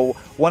on, or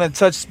want to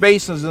touch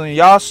spaces on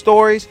y'all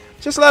stories,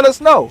 just let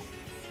us know.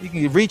 You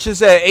can reach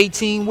us at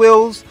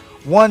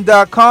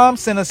 18wheels1.com,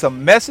 send us a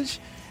message,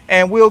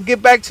 and we'll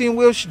get back to you, and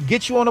we'll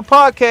get you on the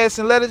podcast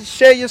and let us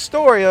share your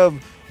story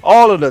of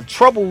all of the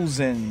troubles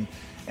and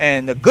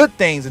the good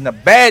things and the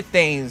bad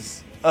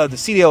things of the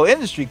CDL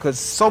industry, because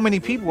so many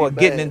people are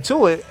getting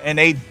into it and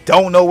they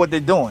don't know what they're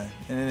doing,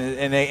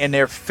 and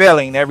they're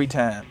failing every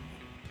time.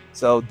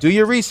 So do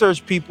your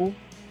research, people.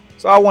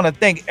 So I want to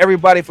thank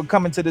everybody for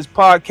coming to this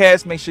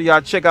podcast. Make sure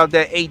y'all check out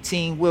that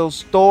 18 Wheel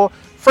store.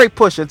 Freight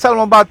Pusher, tell them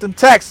about them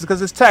taxes,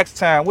 because it's tax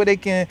time, where they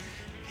can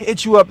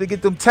hit you up to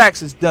get them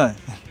taxes done.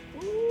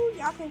 Ooh,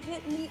 y'all can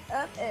hit me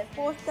up at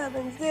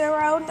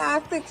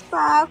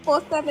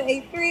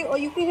 470-965-4783, or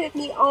you can hit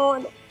me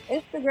on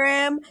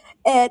Instagram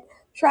at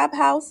Trap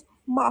House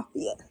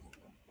Mafia.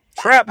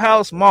 Trap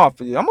House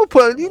Mafia.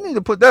 You need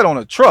to put that on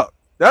a truck.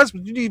 You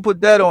need to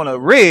put that on a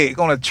rig,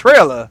 on a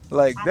trailer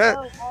like that.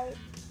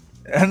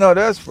 I know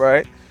that's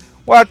right.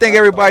 Well, I thank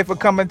everybody for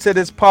coming to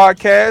this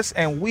podcast,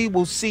 and we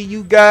will see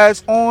you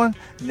guys on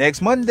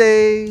next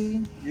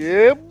Monday.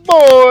 Yeah,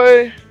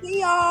 boy.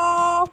 See y'all.